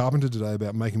talking to a carpenter today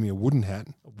about making me a wooden hat.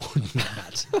 A wooden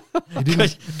hat. He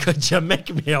didn't. Could you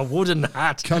make me a wooden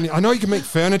hat? I know you can make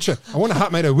furniture. I want a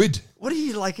hat made of wood. What are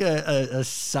you, like a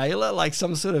sailor, like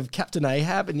some sort of Captain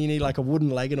Ahab, and you need like a wooden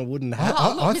leg and a wooden hat?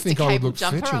 I think I would look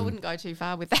jumper. fetching. I wouldn't go too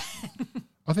far with that.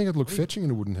 I think I'd look fetching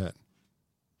in a wooden hat.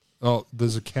 Oh,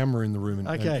 there's a camera in the room,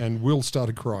 and Will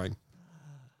started crying.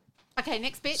 Okay,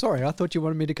 next bit. Sorry, I thought you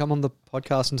wanted me to come on the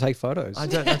podcast and take photos. I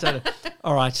don't.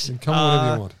 All right. Come on,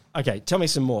 whatever you want. Okay, tell me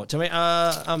some more. Tell me,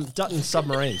 Dutton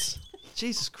submarines.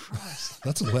 Jesus Christ.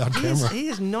 That's a loud camera. He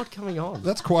is not coming on.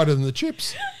 That's quieter than the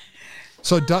chips.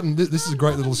 So Dutton, this is a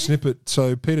great little snippet.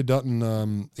 So Peter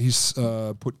Dutton, he's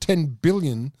put $10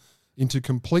 billion into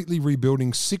completely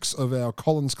rebuilding 6 of our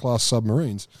Collins-class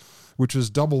submarines, which was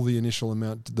double the initial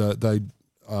amount that they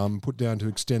put down to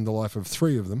extend the life of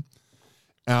 3 of them.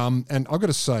 And I've got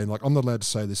to say, like, I'm not allowed to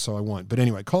say this, so I won't. But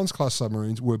anyway, Collins-class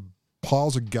submarines were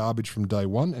piles of garbage from day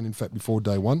one. And in fact, before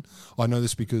day one, I know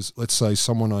this because, let's say,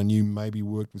 someone I knew maybe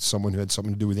worked with someone who had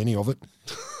something to do with any of it.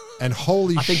 And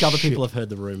holy shit. I think other people have heard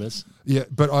the rumours. Yeah,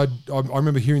 but I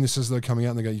remember hearing this as they're coming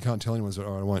out and they go, you can't tell anyone. So,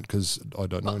 I won't because I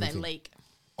don't know anything. They leak.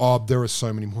 Oh, there are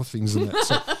so many more things than that.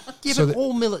 So, yeah, but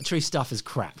all military stuff is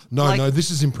crap. No,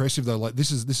 this is impressive though. Like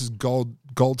this is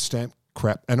gold stamp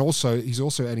crap. And also he's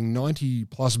also adding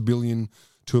 90+ billion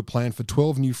to a plan for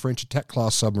 12 new French attack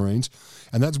class submarines,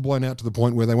 and that's blown out to the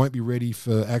point where they won't be ready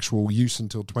for actual use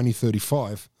until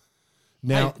 2035.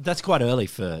 Now, that's quite early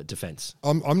for defence.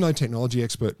 I'm no technology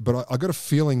expert, but I got a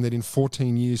feeling that in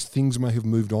 14 years things may have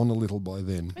moved on a little by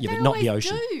then. But yeah, but not the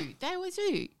ocean. They always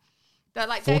do. They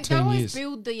always years.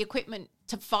 build the equipment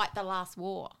to fight the last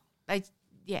war.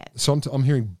 So I'm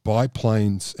hearing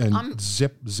biplanes and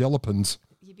Zeppelins.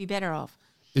 You'd be better off.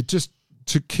 It just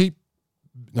to keep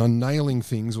nailing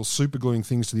things or supergluing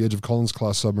things to the edge of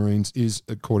Collins-class submarines is,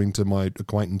 according to my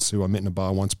acquaintance who I met in a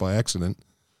bar once by accident,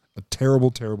 a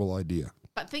terrible, terrible idea.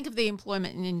 But think of the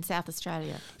employment in South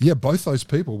Australia. Yeah, both those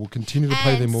people will continue to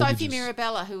pay their mortgages. Sophie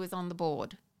Mirabella, who was on the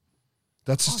board.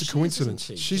 That's just a coincidence.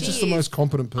 She's just She the is. most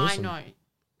competent person.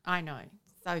 I know.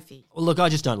 Sophie. Well, look, I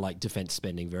just don't like defence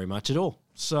spending very much at all.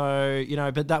 So,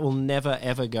 but that will never,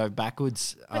 ever go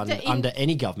backwards under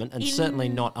any government, and certainly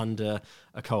not under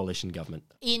a coalition government.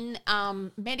 In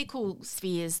medical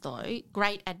spheres, though,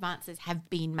 great advances have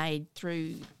been made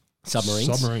through...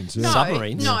 Submarines,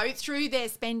 yeah. No, through their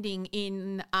spending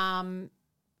in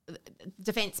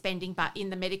defence spending, but in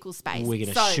the medical space. We're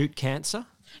going to shoot cancer?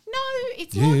 No,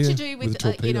 it's more to do with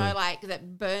torpedo.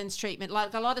 that burns treatment.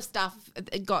 Like a lot of stuff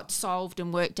got solved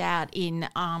and worked out in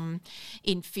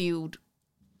field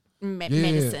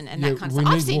medicine and that kind of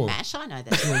stuff. I've seen MASH. I know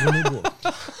that. Yeah, we need more.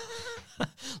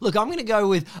 Look, I'm going to go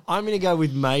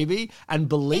with maybe and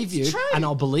believe you, and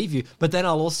I'll believe you. But then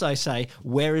I'll also say,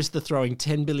 where is the throwing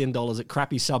 $10 billion at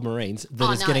crappy submarines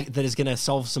that is going to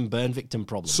solve some burn victim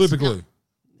problems? Super glue.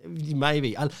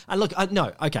 Maybe. And look,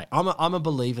 no, okay. I'm a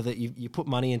believer that you put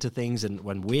money into things, and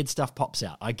when weird stuff pops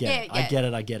out, I get it.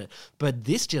 I get it. But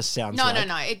this just sounds no.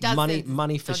 It does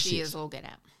money for shit. All get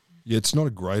out. Yeah, it's not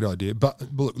a great idea. But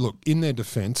look, in their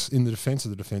defence, in the defence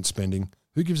of the defence spending,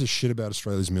 who gives a shit about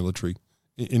Australia's military?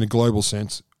 In a global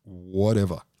sense,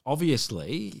 whatever.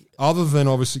 Obviously. Other than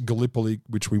obviously Gallipoli,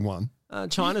 which we won.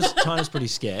 China's pretty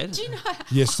scared. Do you know?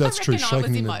 Yes, that's true. I was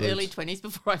in my early 20s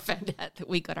before I found out that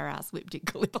we got our ass whipped in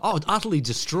Gallipoli. Oh, utterly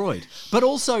destroyed. But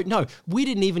also, no, we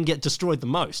didn't even get destroyed the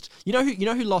most. You know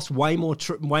who lost way more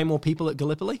people at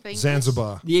Gallipoli?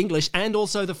 Zanzibar. The English and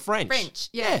also the French.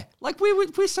 Yeah. Like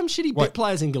we're some shitty bit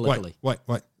players in Gallipoli. Wait.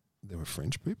 There were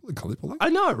French people in Gallipoli? I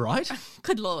know, right?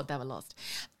 Good Lord, they were lost.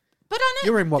 But I know.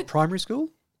 You were in what, primary school?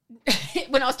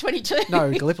 When I was 22. No,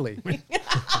 Gallipoli.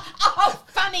 Oh,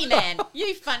 funny, man.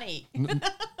 You funny.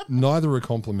 Neither are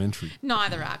complimentary.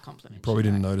 Neither are complimentary. Probably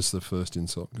didn't notice the first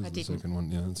insult because the didn't. second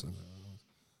one,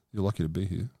 you're lucky to be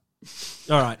here.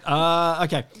 All right.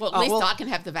 Okay. Well, at least I can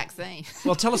have the vaccine.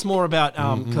 Well, tell us more about,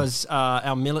 because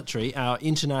our military, our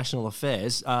international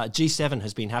affairs, G7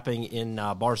 has been happening in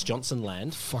Boris Johnson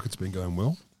land. Fuck, it's been going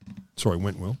well. Sorry,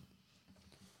 went well.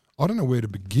 I don't know where to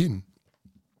begin.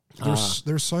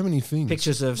 There are so many things.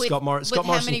 Pictures of Scott Morrison.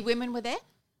 How many women were there?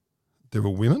 There were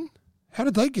women? How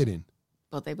did they get in?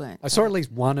 Well, they weren't. I saw at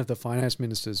least one of the finance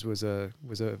ministers was a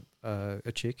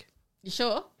chick. You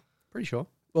sure? Pretty sure.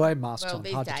 Well, they had masks on.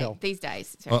 Hard to tell. These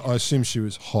days. I assume she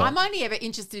was hot. I'm only ever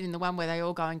interested in the one where they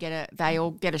all go and get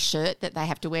a shirt that they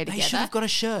have to wear together. They should have got a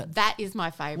shirt. That is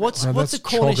my favourite. What's a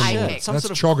Cornish shirt? That's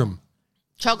Chogham.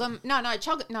 Chogam, no,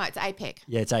 it's APEC.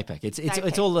 Yeah, it's APEC.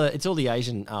 It's all the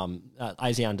Asian.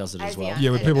 ASEAN does it as well.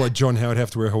 Yeah, with people like John Howard have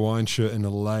to wear a Hawaiian shirt in a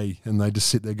lei, and they just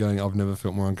sit there going, "I've never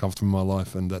felt more uncomfortable in my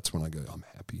life," and that's when I go, "I'm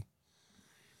happy."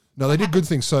 No, they did good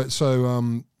things. So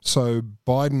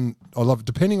Biden, I love it.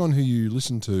 Depending on who you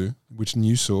listen to, which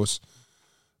news source,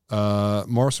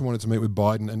 Morrison wanted to meet with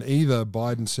Biden, and either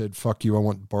Biden said, "Fuck you, I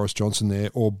want Boris Johnson there,"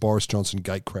 or Boris Johnson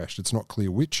gate crashed. It's not clear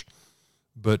which,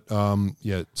 but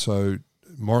so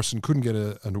Morrison couldn't get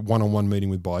a one-on-one meeting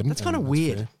with Biden. That's kind of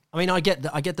weird. Fair. I mean, I get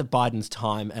that Biden's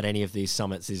time at any of these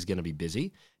summits is going to be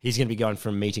busy. He's going to be going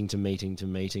from meeting to meeting to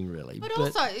meeting, really. But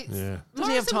also,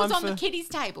 Morrison was on the kiddies'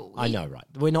 table. I know, right?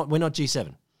 We're not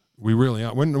G7. We really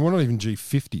are. We're not even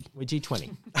G50. We're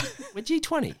G20. We're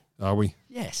G20. Are we?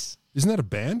 Yes. Isn't that a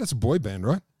band? That's a boy band,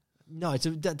 right? No,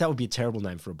 that would be a terrible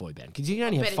name for a boy band because you can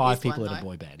only have 5 people in a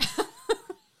boy band.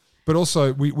 But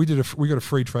also, we got a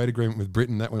free trade agreement with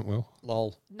Britain. That went well.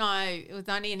 Lol. No, it was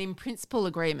only an in-principle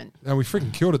agreement. And we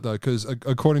freaking killed it, though, because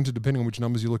according to, depending on which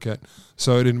numbers you look at,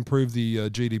 so it improved the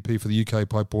GDP for the UK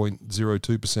by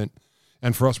 0.02%.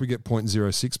 And for us, we get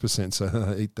 0.06%,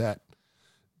 so eat that.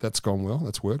 That's gone well.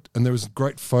 That's worked. And there was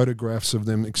great photographs of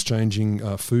them exchanging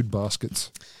food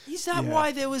baskets. Is that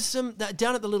why there was some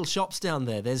down at the little shops down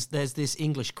there? There's this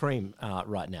English cream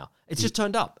right now. It's just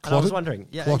turned up, and I was wondering,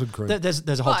 clotted cream.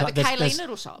 There's a whole the Kayleen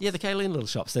little shops. Yeah, the Kayleen little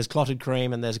shops. There's clotted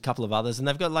cream, and there's a couple of others, and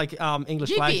they've got like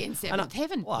English. You'd be in seventh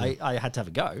heaven. Well, I had to have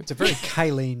a go. It's a very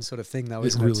Kayleen sort of thing, though,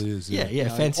 isn't it? It really is. Yeah,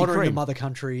 fancy ordering cream. a mother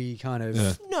country kind of.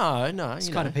 Yeah. No, it's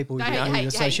kind of people you hey,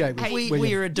 associate with.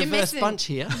 We're a diverse bunch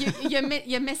here.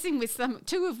 You're messing with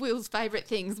two of Will's favourite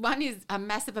things. One is a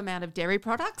massive amount of dairy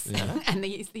products, and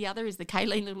the other is the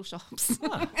Kayleen little shops.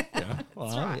 Oh, yeah. Well,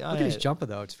 That's right. Look at his jumper,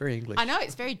 though. It's very English. I know,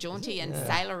 it's very jaunty and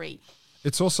sailory.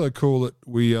 It's also cool that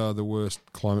we are the worst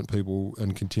climate people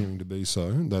and continuing to be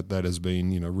so. That has been,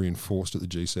 reinforced at the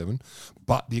G7.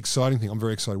 But the exciting thing, I'm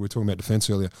very excited. We were talking about defence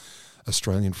earlier.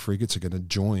 Australian frigates are going to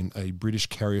join a British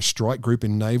carrier strike group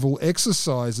in naval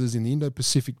exercises in the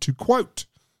Indo-Pacific to, quote,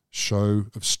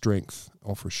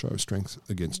 offer a show of strength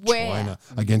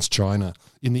against China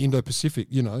in the Indo-Pacific,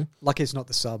 Lucky it's not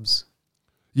the subs.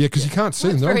 Yeah, because you can't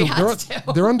see them.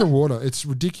 They're underwater. It's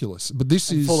ridiculous. But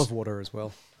this is full of water as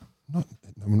well.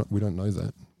 We don't know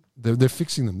that. They're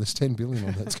fixing them. There's 10 billion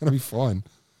on that. It's going to be fine.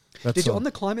 On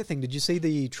the climate thing, did you see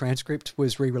the transcript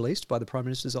was re-released by the Prime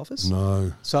Minister's office?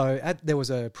 No. So there was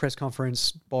a press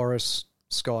conference, Boris,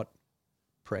 Scott,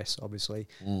 press, obviously,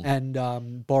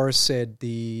 and Boris said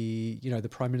the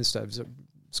Prime Minister,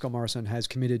 Scott Morrison, has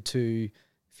committed to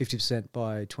 50%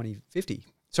 by 2050.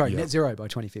 Sorry, net zero by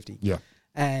 2050. Yeah.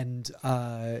 And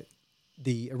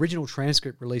the original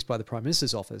transcript released by the Prime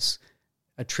Minister's office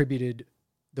attributed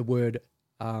the word,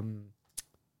 now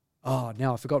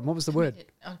I've forgotten. What was the word?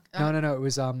 No. It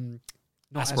was not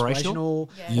aspirational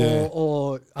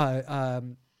or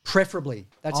preferably.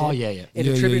 That's it. Yeah. It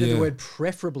attributed the word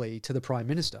preferably to the Prime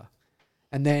Minister.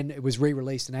 And then it was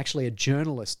re-released and actually a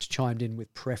journalist chimed in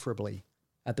with preferably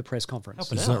at the press conference.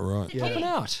 Is that right? Helping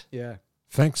out. Yeah.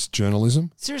 Thanks, journalism.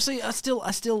 Seriously, I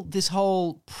still this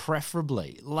whole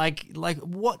preferably like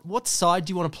what side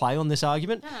do you want to play on this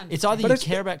argument? It's either you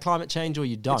care about climate change or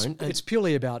you don't. It's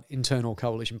purely about internal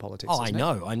coalition politics. Oh, I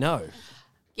know.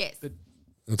 Yes.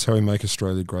 That's how we make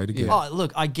Australia great again. Yeah. Oh,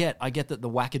 look, I get that the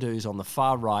wackadoos on the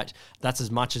far right, that's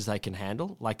as much as they can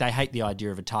handle. Like, they hate the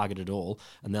idea of a target at all.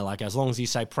 And they're like, as long as you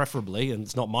say preferably, and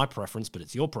it's not my preference, but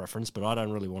it's your preference, but I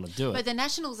don't really want to do it. But the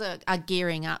Nationals are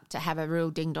gearing up to have a real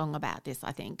ding-dong about this,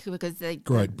 I think, because they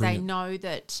know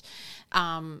that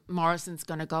Morrison's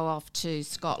going to go off to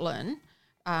Scotland.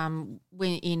 I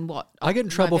get in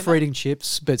trouble for eating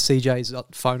chips, but CJ's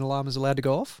phone alarm is allowed to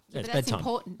go off? Yeah, it's that's bedtime.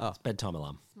 Important. It's bedtime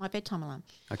alarm. It's my bedtime alarm.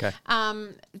 Okay.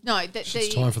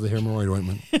 It's time for the hemorrhoid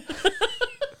ointment. Why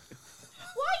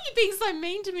are you being so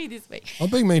mean to me this week? I'm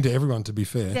being mean to everyone, to be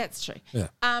fair. That's true. Yeah.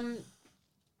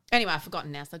 Anyway, I've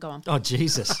forgotten now, so go on. Oh,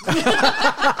 Jesus.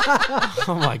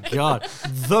 Oh, my God.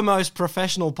 The most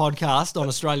professional podcast on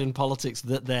Australian politics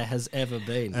that there has ever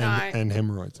been. And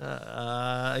hemorrhoids.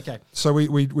 Okay. So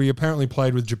we apparently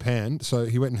played with Japan. So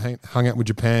he went and hung out with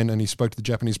Japan and he spoke to the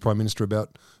Japanese Prime Minister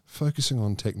about focusing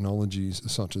on technologies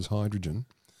such as hydrogen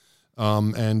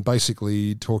and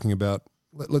basically talking about,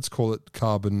 let's call it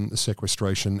carbon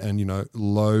sequestration and,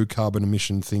 low carbon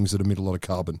emission things that emit a lot of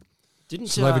carbon.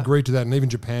 So they've agreed to that, and even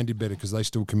Japan did better because they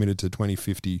still committed to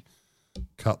 2050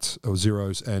 cuts or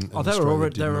zeros, and they were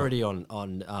already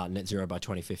on net zero by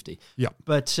 2050. Yeah,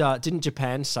 but didn't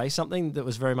Japan say something that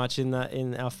was very much in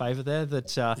our favour there? That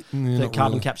that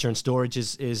carbon capture and storage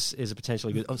is a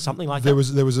potentially good something like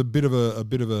that. There was a bit of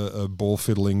a ball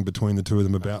fiddling between the two of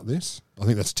them about this. I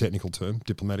think that's a technical term,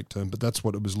 diplomatic term, but that's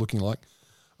what it was looking like.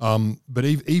 But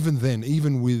even then,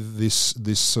 even with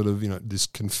this sort of this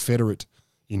Confederate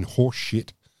in horse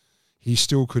shit, he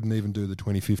still couldn't even do the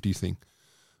 2050 thing.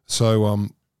 So,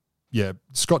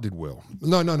 Scott did well.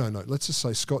 No. Let's just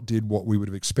say Scott did what we would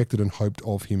have expected and hoped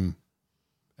of him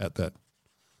at that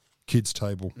kids'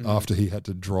 table after he had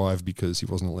to drive because he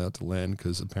wasn't allowed to land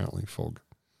because apparently fog.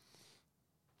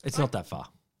 It's not that far.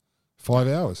 5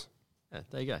 hours. Yeah,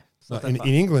 there you go. In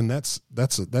England, that's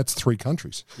 3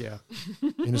 countries. Yeah.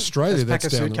 In Australia, that's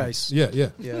pack a down suitcase.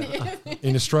 Yeah.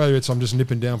 In Australia, I'm just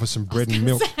nipping down for some bread and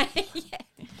milk.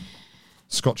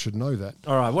 Scott should know that.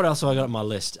 All right, what else have I got on my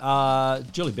list?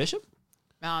 Julie Bishop?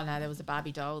 Oh, no, there was a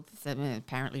Barbie doll that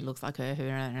apparently looks like her.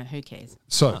 Who cares?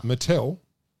 So, Mattel,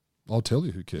 I'll tell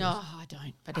you who cares. No, I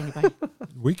don't. But anyway.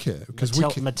 We care.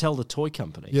 Mattel, the toy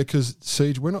company. Yeah, because,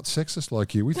 Siege, we're not sexist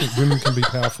like you. We think women can be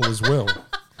powerful as well.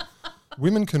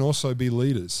 Women can also be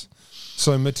leaders.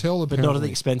 So, Mattel apparently... But not at the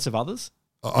expense of others?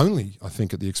 Only, I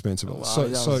think, at the expense of others.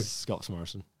 So Scott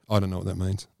Morrison. I don't know what that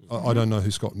means. I don't know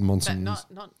who Scott Monson is.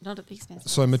 Not at the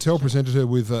expense. So Mattel presented her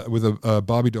with a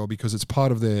Barbie doll because it's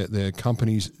part of their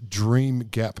company's Dream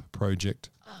Gap project,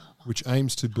 which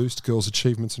aims to boost girls'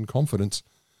 achievements and confidence.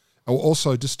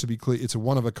 Also, just to be clear, it's a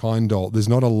one-of-a-kind doll. There's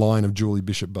not a line of Julie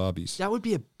Bishop Barbies. That would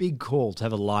be a big call to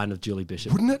have a line of Julie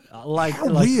Bishop. Wouldn't it? How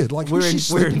weird. Like,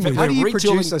 how do you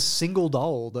produce a single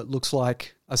doll that looks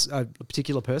like a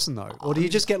particular person, though? Or do you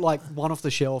just get, like, one off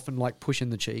the shelf and, like, push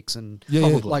in the cheeks and,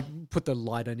 like, put the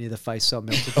lighter near the face so it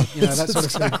melted? That sort of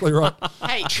exactly right.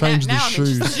 Hey, change now the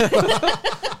shoes.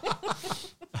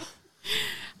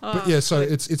 But yeah, so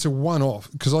it's a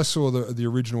one-off because I saw the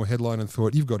original headline and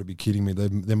thought, you've got to be kidding me.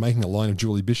 They're making a line of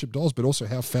Julie Bishop dolls, but also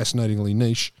how fascinatingly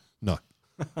niche. No.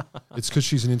 It's because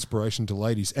she's an inspiration to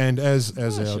ladies. And as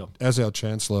our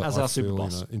Chancellor, as I our feel super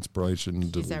boss.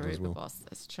 Inspiration She's to our as well. boss,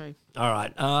 that's true. All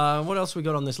right. What else we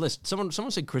got on this list?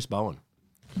 Someone said Chris Bowen.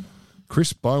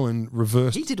 Chris Bowen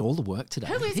reversed. He did all the work today.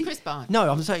 Who is Chris Bowen?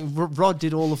 No, I'm saying Rod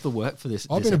did all of the work for this.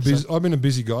 I've been a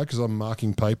busy guy because I'm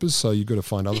marking papers, so you've got to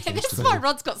find other things to do. That's why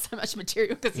Rod's got so much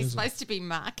material because he's supposed to be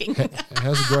marking.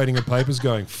 How's the grading of papers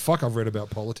going? Fuck, I've read about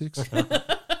politics.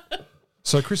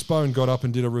 So Chris Bowen got up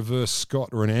and did a reverse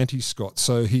Scott or an anti-Scott.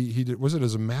 So he did, was it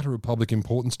as a matter of public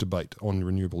importance debate on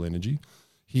renewable energy?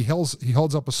 He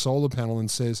holds up a solar panel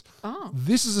and says,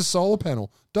 "This is a solar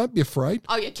panel. Don't be afraid.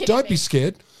 Oh, you're kidding Don't me. be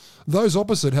scared. Those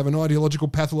opposite have an ideological,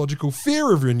 pathological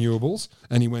fear of renewables."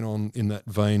 And he went on in that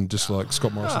vein, just like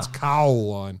Scott Morrison's cowl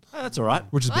line. That's all right.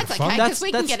 Which is a bit That's fun. okay, because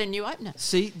we can get a new opener.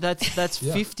 See, that's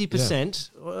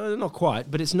 50%. Not quite,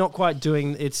 but it's not quite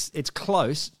doing. It's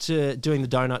close to doing the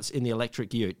donuts in the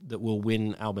electric ute that will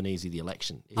win Albanese the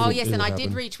election. And I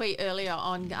did retweet earlier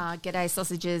on G'day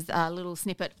Sausage's little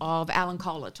snippet of Alan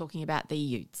Kohler talking about the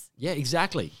utes. Yeah,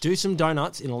 exactly. Do some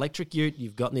donuts in electric ute.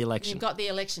 You've got the election. You've got the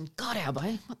election. God, Albo,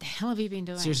 what the hell have you been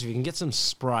doing? Seriously, if you can get some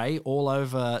spray all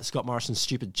over Scott Morrison's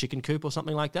stupid chicken coop or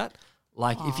something like that.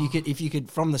 Like if you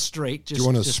could from the street just.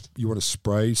 Do you want to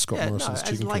spray Scott Morrison's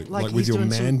chicken coop like with your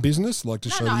man business, like to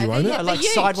show that you own it? Like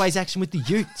sideways action with the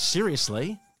ute.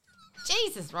 Seriously.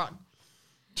 Jesus, Rod.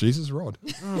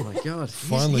 Oh my God!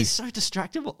 Finally, he's so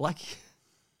distractible. Like,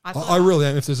 I really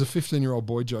am. If there's a 15-year-old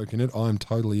boy joke in it, I'm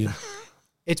totally in.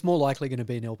 It's more likely going to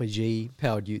be an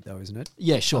LPG-powered ute, though, isn't it?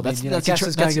 Yeah, sure. Gas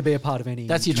is going to be a part of any...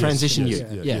 That's your transition ute.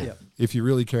 Yeah. If you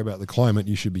really care about the climate,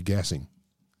 you should be gassing.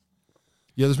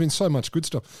 Yeah, there's been so much good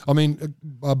stuff. I mean,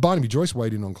 Barnaby Joyce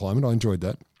weighed in on climate. I enjoyed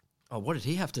that. Oh, what did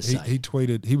he have to say? He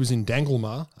tweeted, he was in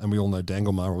Danglemar, and we all know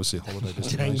Danglemar, obviously a holiday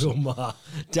destination.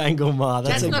 Danglemar.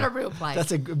 That's not a real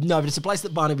place. No, but it's a place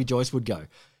that Barnaby Joyce would go.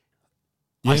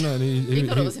 Yeah, no, and he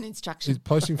thought it was an instruction. He's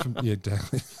posting from... Yeah,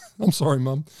 exactly. I'm sorry,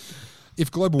 Mum. If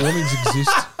global warming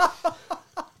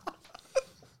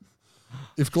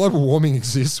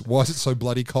exists, why is it so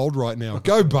bloody cold right now?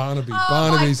 Go Barnaby. Oh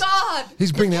Barnaby's, my God.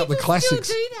 He's bringing out the classics.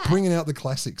 Still do that? Bringing out the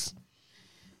classics.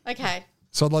 Okay.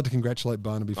 So I'd like to congratulate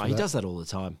Barnaby for that. He does that all the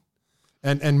time.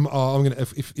 And I'm gonna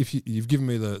if you've given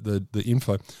me the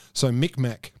info. So Mick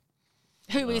Mack,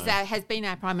 who has been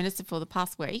our Prime Minister for the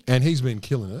past week, and he's been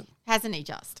killing it, hasn't he?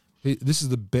 Just this is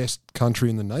the best country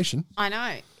in the nation. I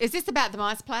know. Is this about the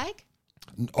mice plague?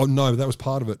 Oh no, that was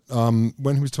part of it.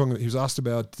 When he was talking, he was asked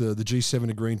about the G7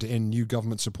 agreeing to end new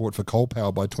government support for coal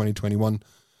power by 2021.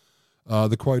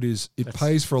 The quote is, "It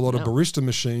pays for a lot of barista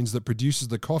machines that produces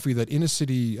the coffee that inner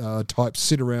city types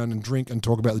sit around and drink and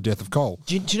talk about the death of coal."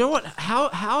 Do you know what?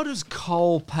 How does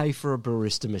coal pay for a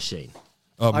barista machine?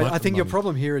 I think your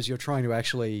problem here is you're trying to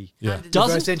actually Doesn't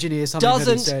reverse engineer something that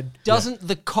he said. Doesn't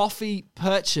the coffee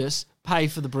purchase pay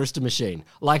for the barista machine?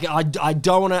 Like, I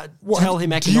don't want to tell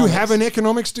him economics. Do you have an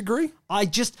economics degree? I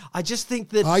just think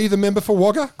that... Are you the member for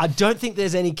Wagga? I don't think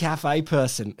there's any cafe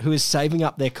person who is saving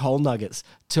up their coal nuggets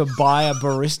to buy a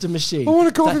barista machine. I want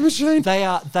a coffee machine. They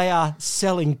are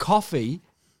selling coffee.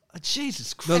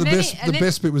 Jesus Christ. No, the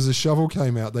best bit was the shovel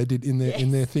came out. They did in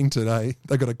their thing today.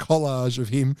 They got a collage of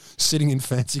him sitting in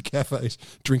fancy cafes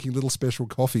drinking little special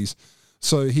coffees.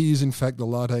 So he is in fact the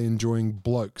latte enjoying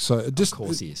bloke. So of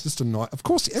course he is. Just a night. Of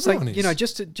course everyone is. You know,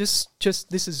 just this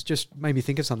has just made me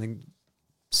think of something.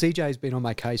 CJ's been on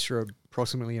my case for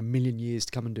approximately 1 million years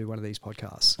to come and do one of these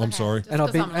podcasts. I'm sorry. And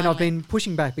I've been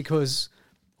pushing back because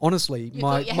honestly, you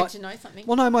thought you had to know something.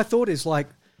 Well, no, my thought is like,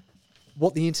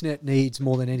 what the internet needs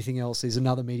more than anything else is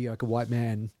another mediocre white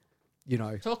man, you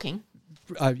know. Talking.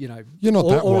 You know. You're not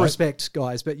that all white. Respect,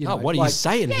 guys, but you know. What are you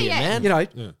saying here, man? You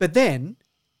know, but then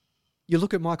you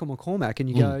look at Michael McCormack and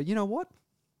you go, you know what?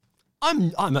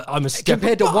 I'm a skeptic.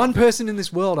 Compared to one person in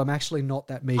this world, I'm actually not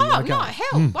that mediocre. Oh, no,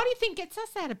 hell. Why do you think gets us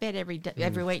out of bed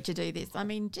every week to do this? I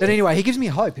mean, geez. But anyway, he gives me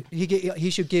hope. He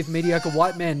should give mediocre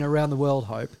white men around the world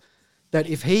hope that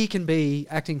if he can be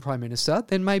acting Prime Minister,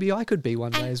 then maybe I could be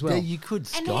one day as well. Yeah, you could,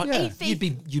 Scott. You'd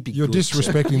be You're good,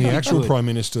 disrespecting the actual Prime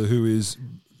Minister who is...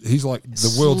 He's like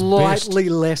the world's best. Slightly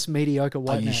less mediocre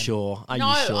white man. Are you sure? No,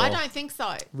 I don't think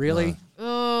so. Really?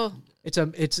 Oh. It's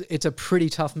a pretty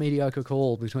tough mediocre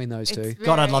call between those two.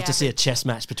 God, I'd love to see a chess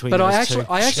match between but those two.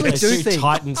 I actually those do two think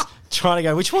titans trying to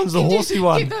go, which one's the horsey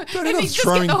one? Throwing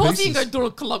pieces.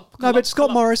 No, but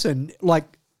Scott Morrison, like,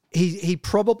 he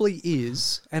probably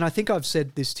is, and I think I've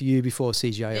said this to you before,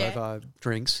 CJ, over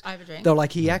drinks. Though,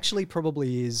 like, he actually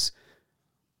probably is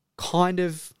kind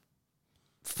of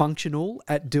functional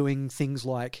at doing things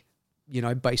like, you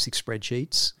know, basic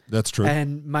spreadsheets. That's true.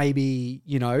 And maybe,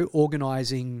 you know,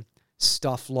 organising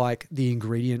stuff like the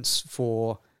ingredients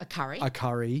for a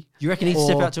curry. You reckon he'd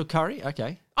step out to a curry?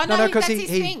 Okay. Oh, no, because he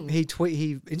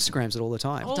Instagrams it all the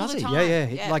time. Does he?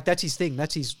 Yeah. Like, that's his thing.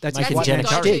 That's his Making Jenna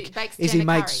shtick, curry. is he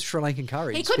makes Sri Lankan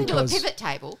curries. He couldn't do a pivot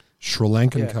table. Sri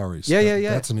Lankan curries. Yeah.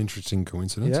 That's an interesting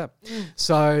coincidence. Yeah.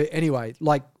 So anyway,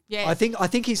 like, I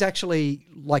think he's actually,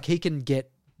 like, he can get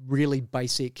really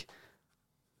basic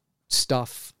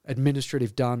stuff,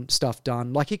 administrative stuff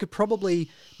done. Like, he could probably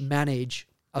manage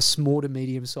a small to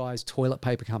medium-sized toilet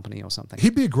paper company or something.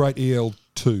 He'd be a great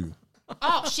EL2.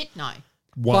 Oh, shit, no.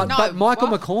 But Michael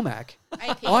McCormack,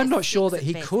 I'm not sure that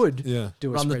he could do a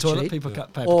run spreadsheet the toilet paper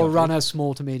company. or run a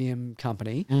small to medium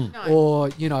company or,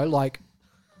 you know, like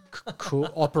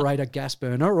operate a gas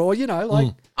burner or, you know,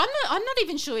 like... I'm not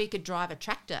even sure he could drive a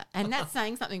tractor, and that's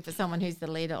saying something for someone who's the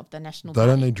leader of the National They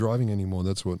Party. don't need driving anymore.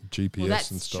 That's what GPS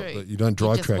that's and stuff. true. You don't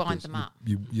drive just tractors. wind them up.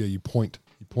 You point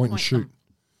and shoot.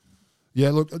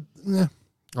 Yeah, look,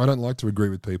 I don't like to agree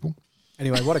with people.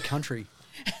 Anyway, what a country.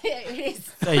 It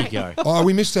is. There you go. Oh,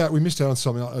 we missed out on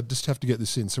something. I just have to get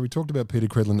this in. So we talked about Peter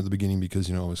Credlin at the beginning because,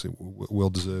 you know, obviously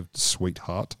well-deserved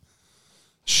sweetheart.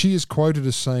 She is quoted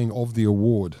as saying of the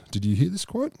award. Did you hear this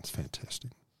quote? It's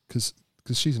fantastic because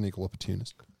she's an equal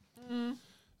opportunist.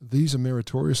 These are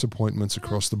meritorious appointments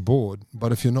across the board,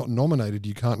 but if you're not nominated,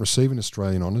 you can't receive an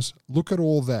Australian honours. Look at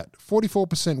all that.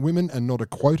 44% women and not a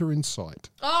quota in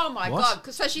sight. Oh, my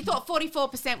God. So she thought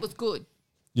 44% was good.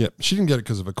 Yep. She didn't get it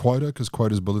because of a quota, because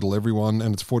quotas belittle everyone,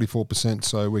 and it's 44%,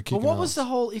 so we're kicking But what ass. was the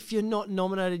whole, if you're not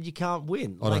nominated, you can't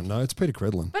win? I don't know. It's Peter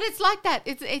Credlin. But it's like that.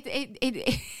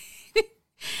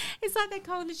 It's like that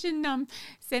coalition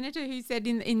senator who said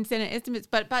in Senate estimates,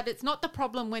 but it's not the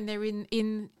problem when they're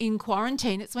in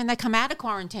quarantine. It's when they come out of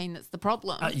quarantine that's the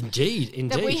problem.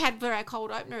 Indeed. That we had for our cold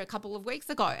opener a couple of weeks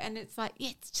ago. And it's like,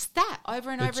 it's just that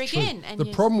over and over again. And the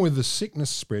problem with the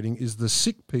sickness spreading is the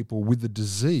sick people with the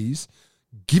disease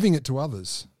giving it to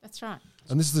others. That's right.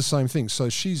 And this is the same thing. So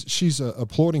she's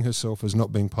applauding herself as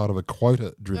not being part of a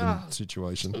quota-driven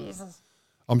situation. Jesus.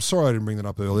 I'm sorry I didn't bring that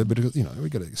up earlier, but, you know, we've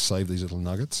got to save these little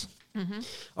nuggets. Mm-hmm.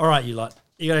 All right, you lot.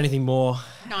 You got anything more?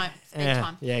 No, it's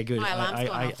bedtime. Yeah, good. My alarm's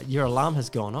gone off. Your alarm has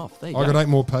gone off. There you I go. got 8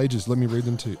 more pages. Let me read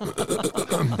them to you.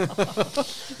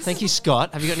 Thank you,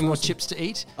 Scott. Have you got any more chips to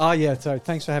eat? Oh, yeah. So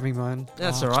thanks for having me on.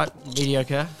 That's all right.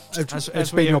 Mediocre.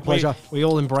 It's been your pleasure. We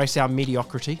all embrace our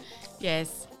mediocrity.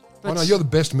 Yes. I know you're the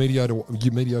best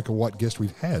mediocre white guest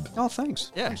we've had. Oh,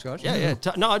 thanks. Yeah. Thanks, guys. Yeah.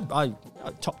 I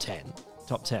top 10.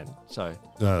 Top 10. So.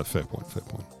 Fair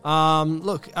point.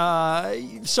 Look,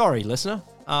 sorry, listener.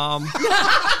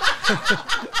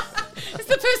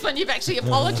 the first one you've actually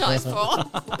apologised for.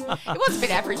 It was a bit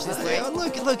average this week.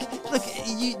 Look.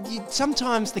 You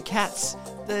sometimes the cats,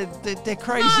 they're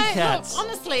crazy cats. Look,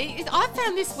 honestly, I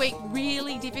found this week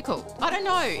really difficult. I don't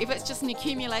know if it's just an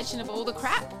accumulation of all the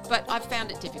crap, but I've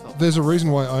found it difficult. There's a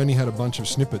reason why I only had a bunch of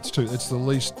snippets too. It's the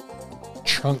least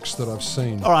chunks that I've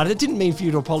seen. All right, it didn't mean for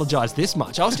you to apologise this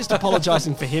much. I was just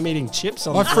apologising for him eating chips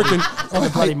on I microphone.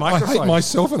 hate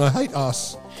myself and I hate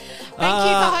us. Thank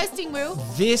you for hosting, Will.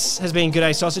 This has been Good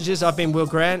Day Sausages. I've been Will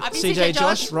Grant, I've been CJ CJ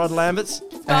Josh. Rod Lamberts.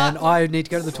 And I need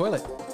to go to the toilet.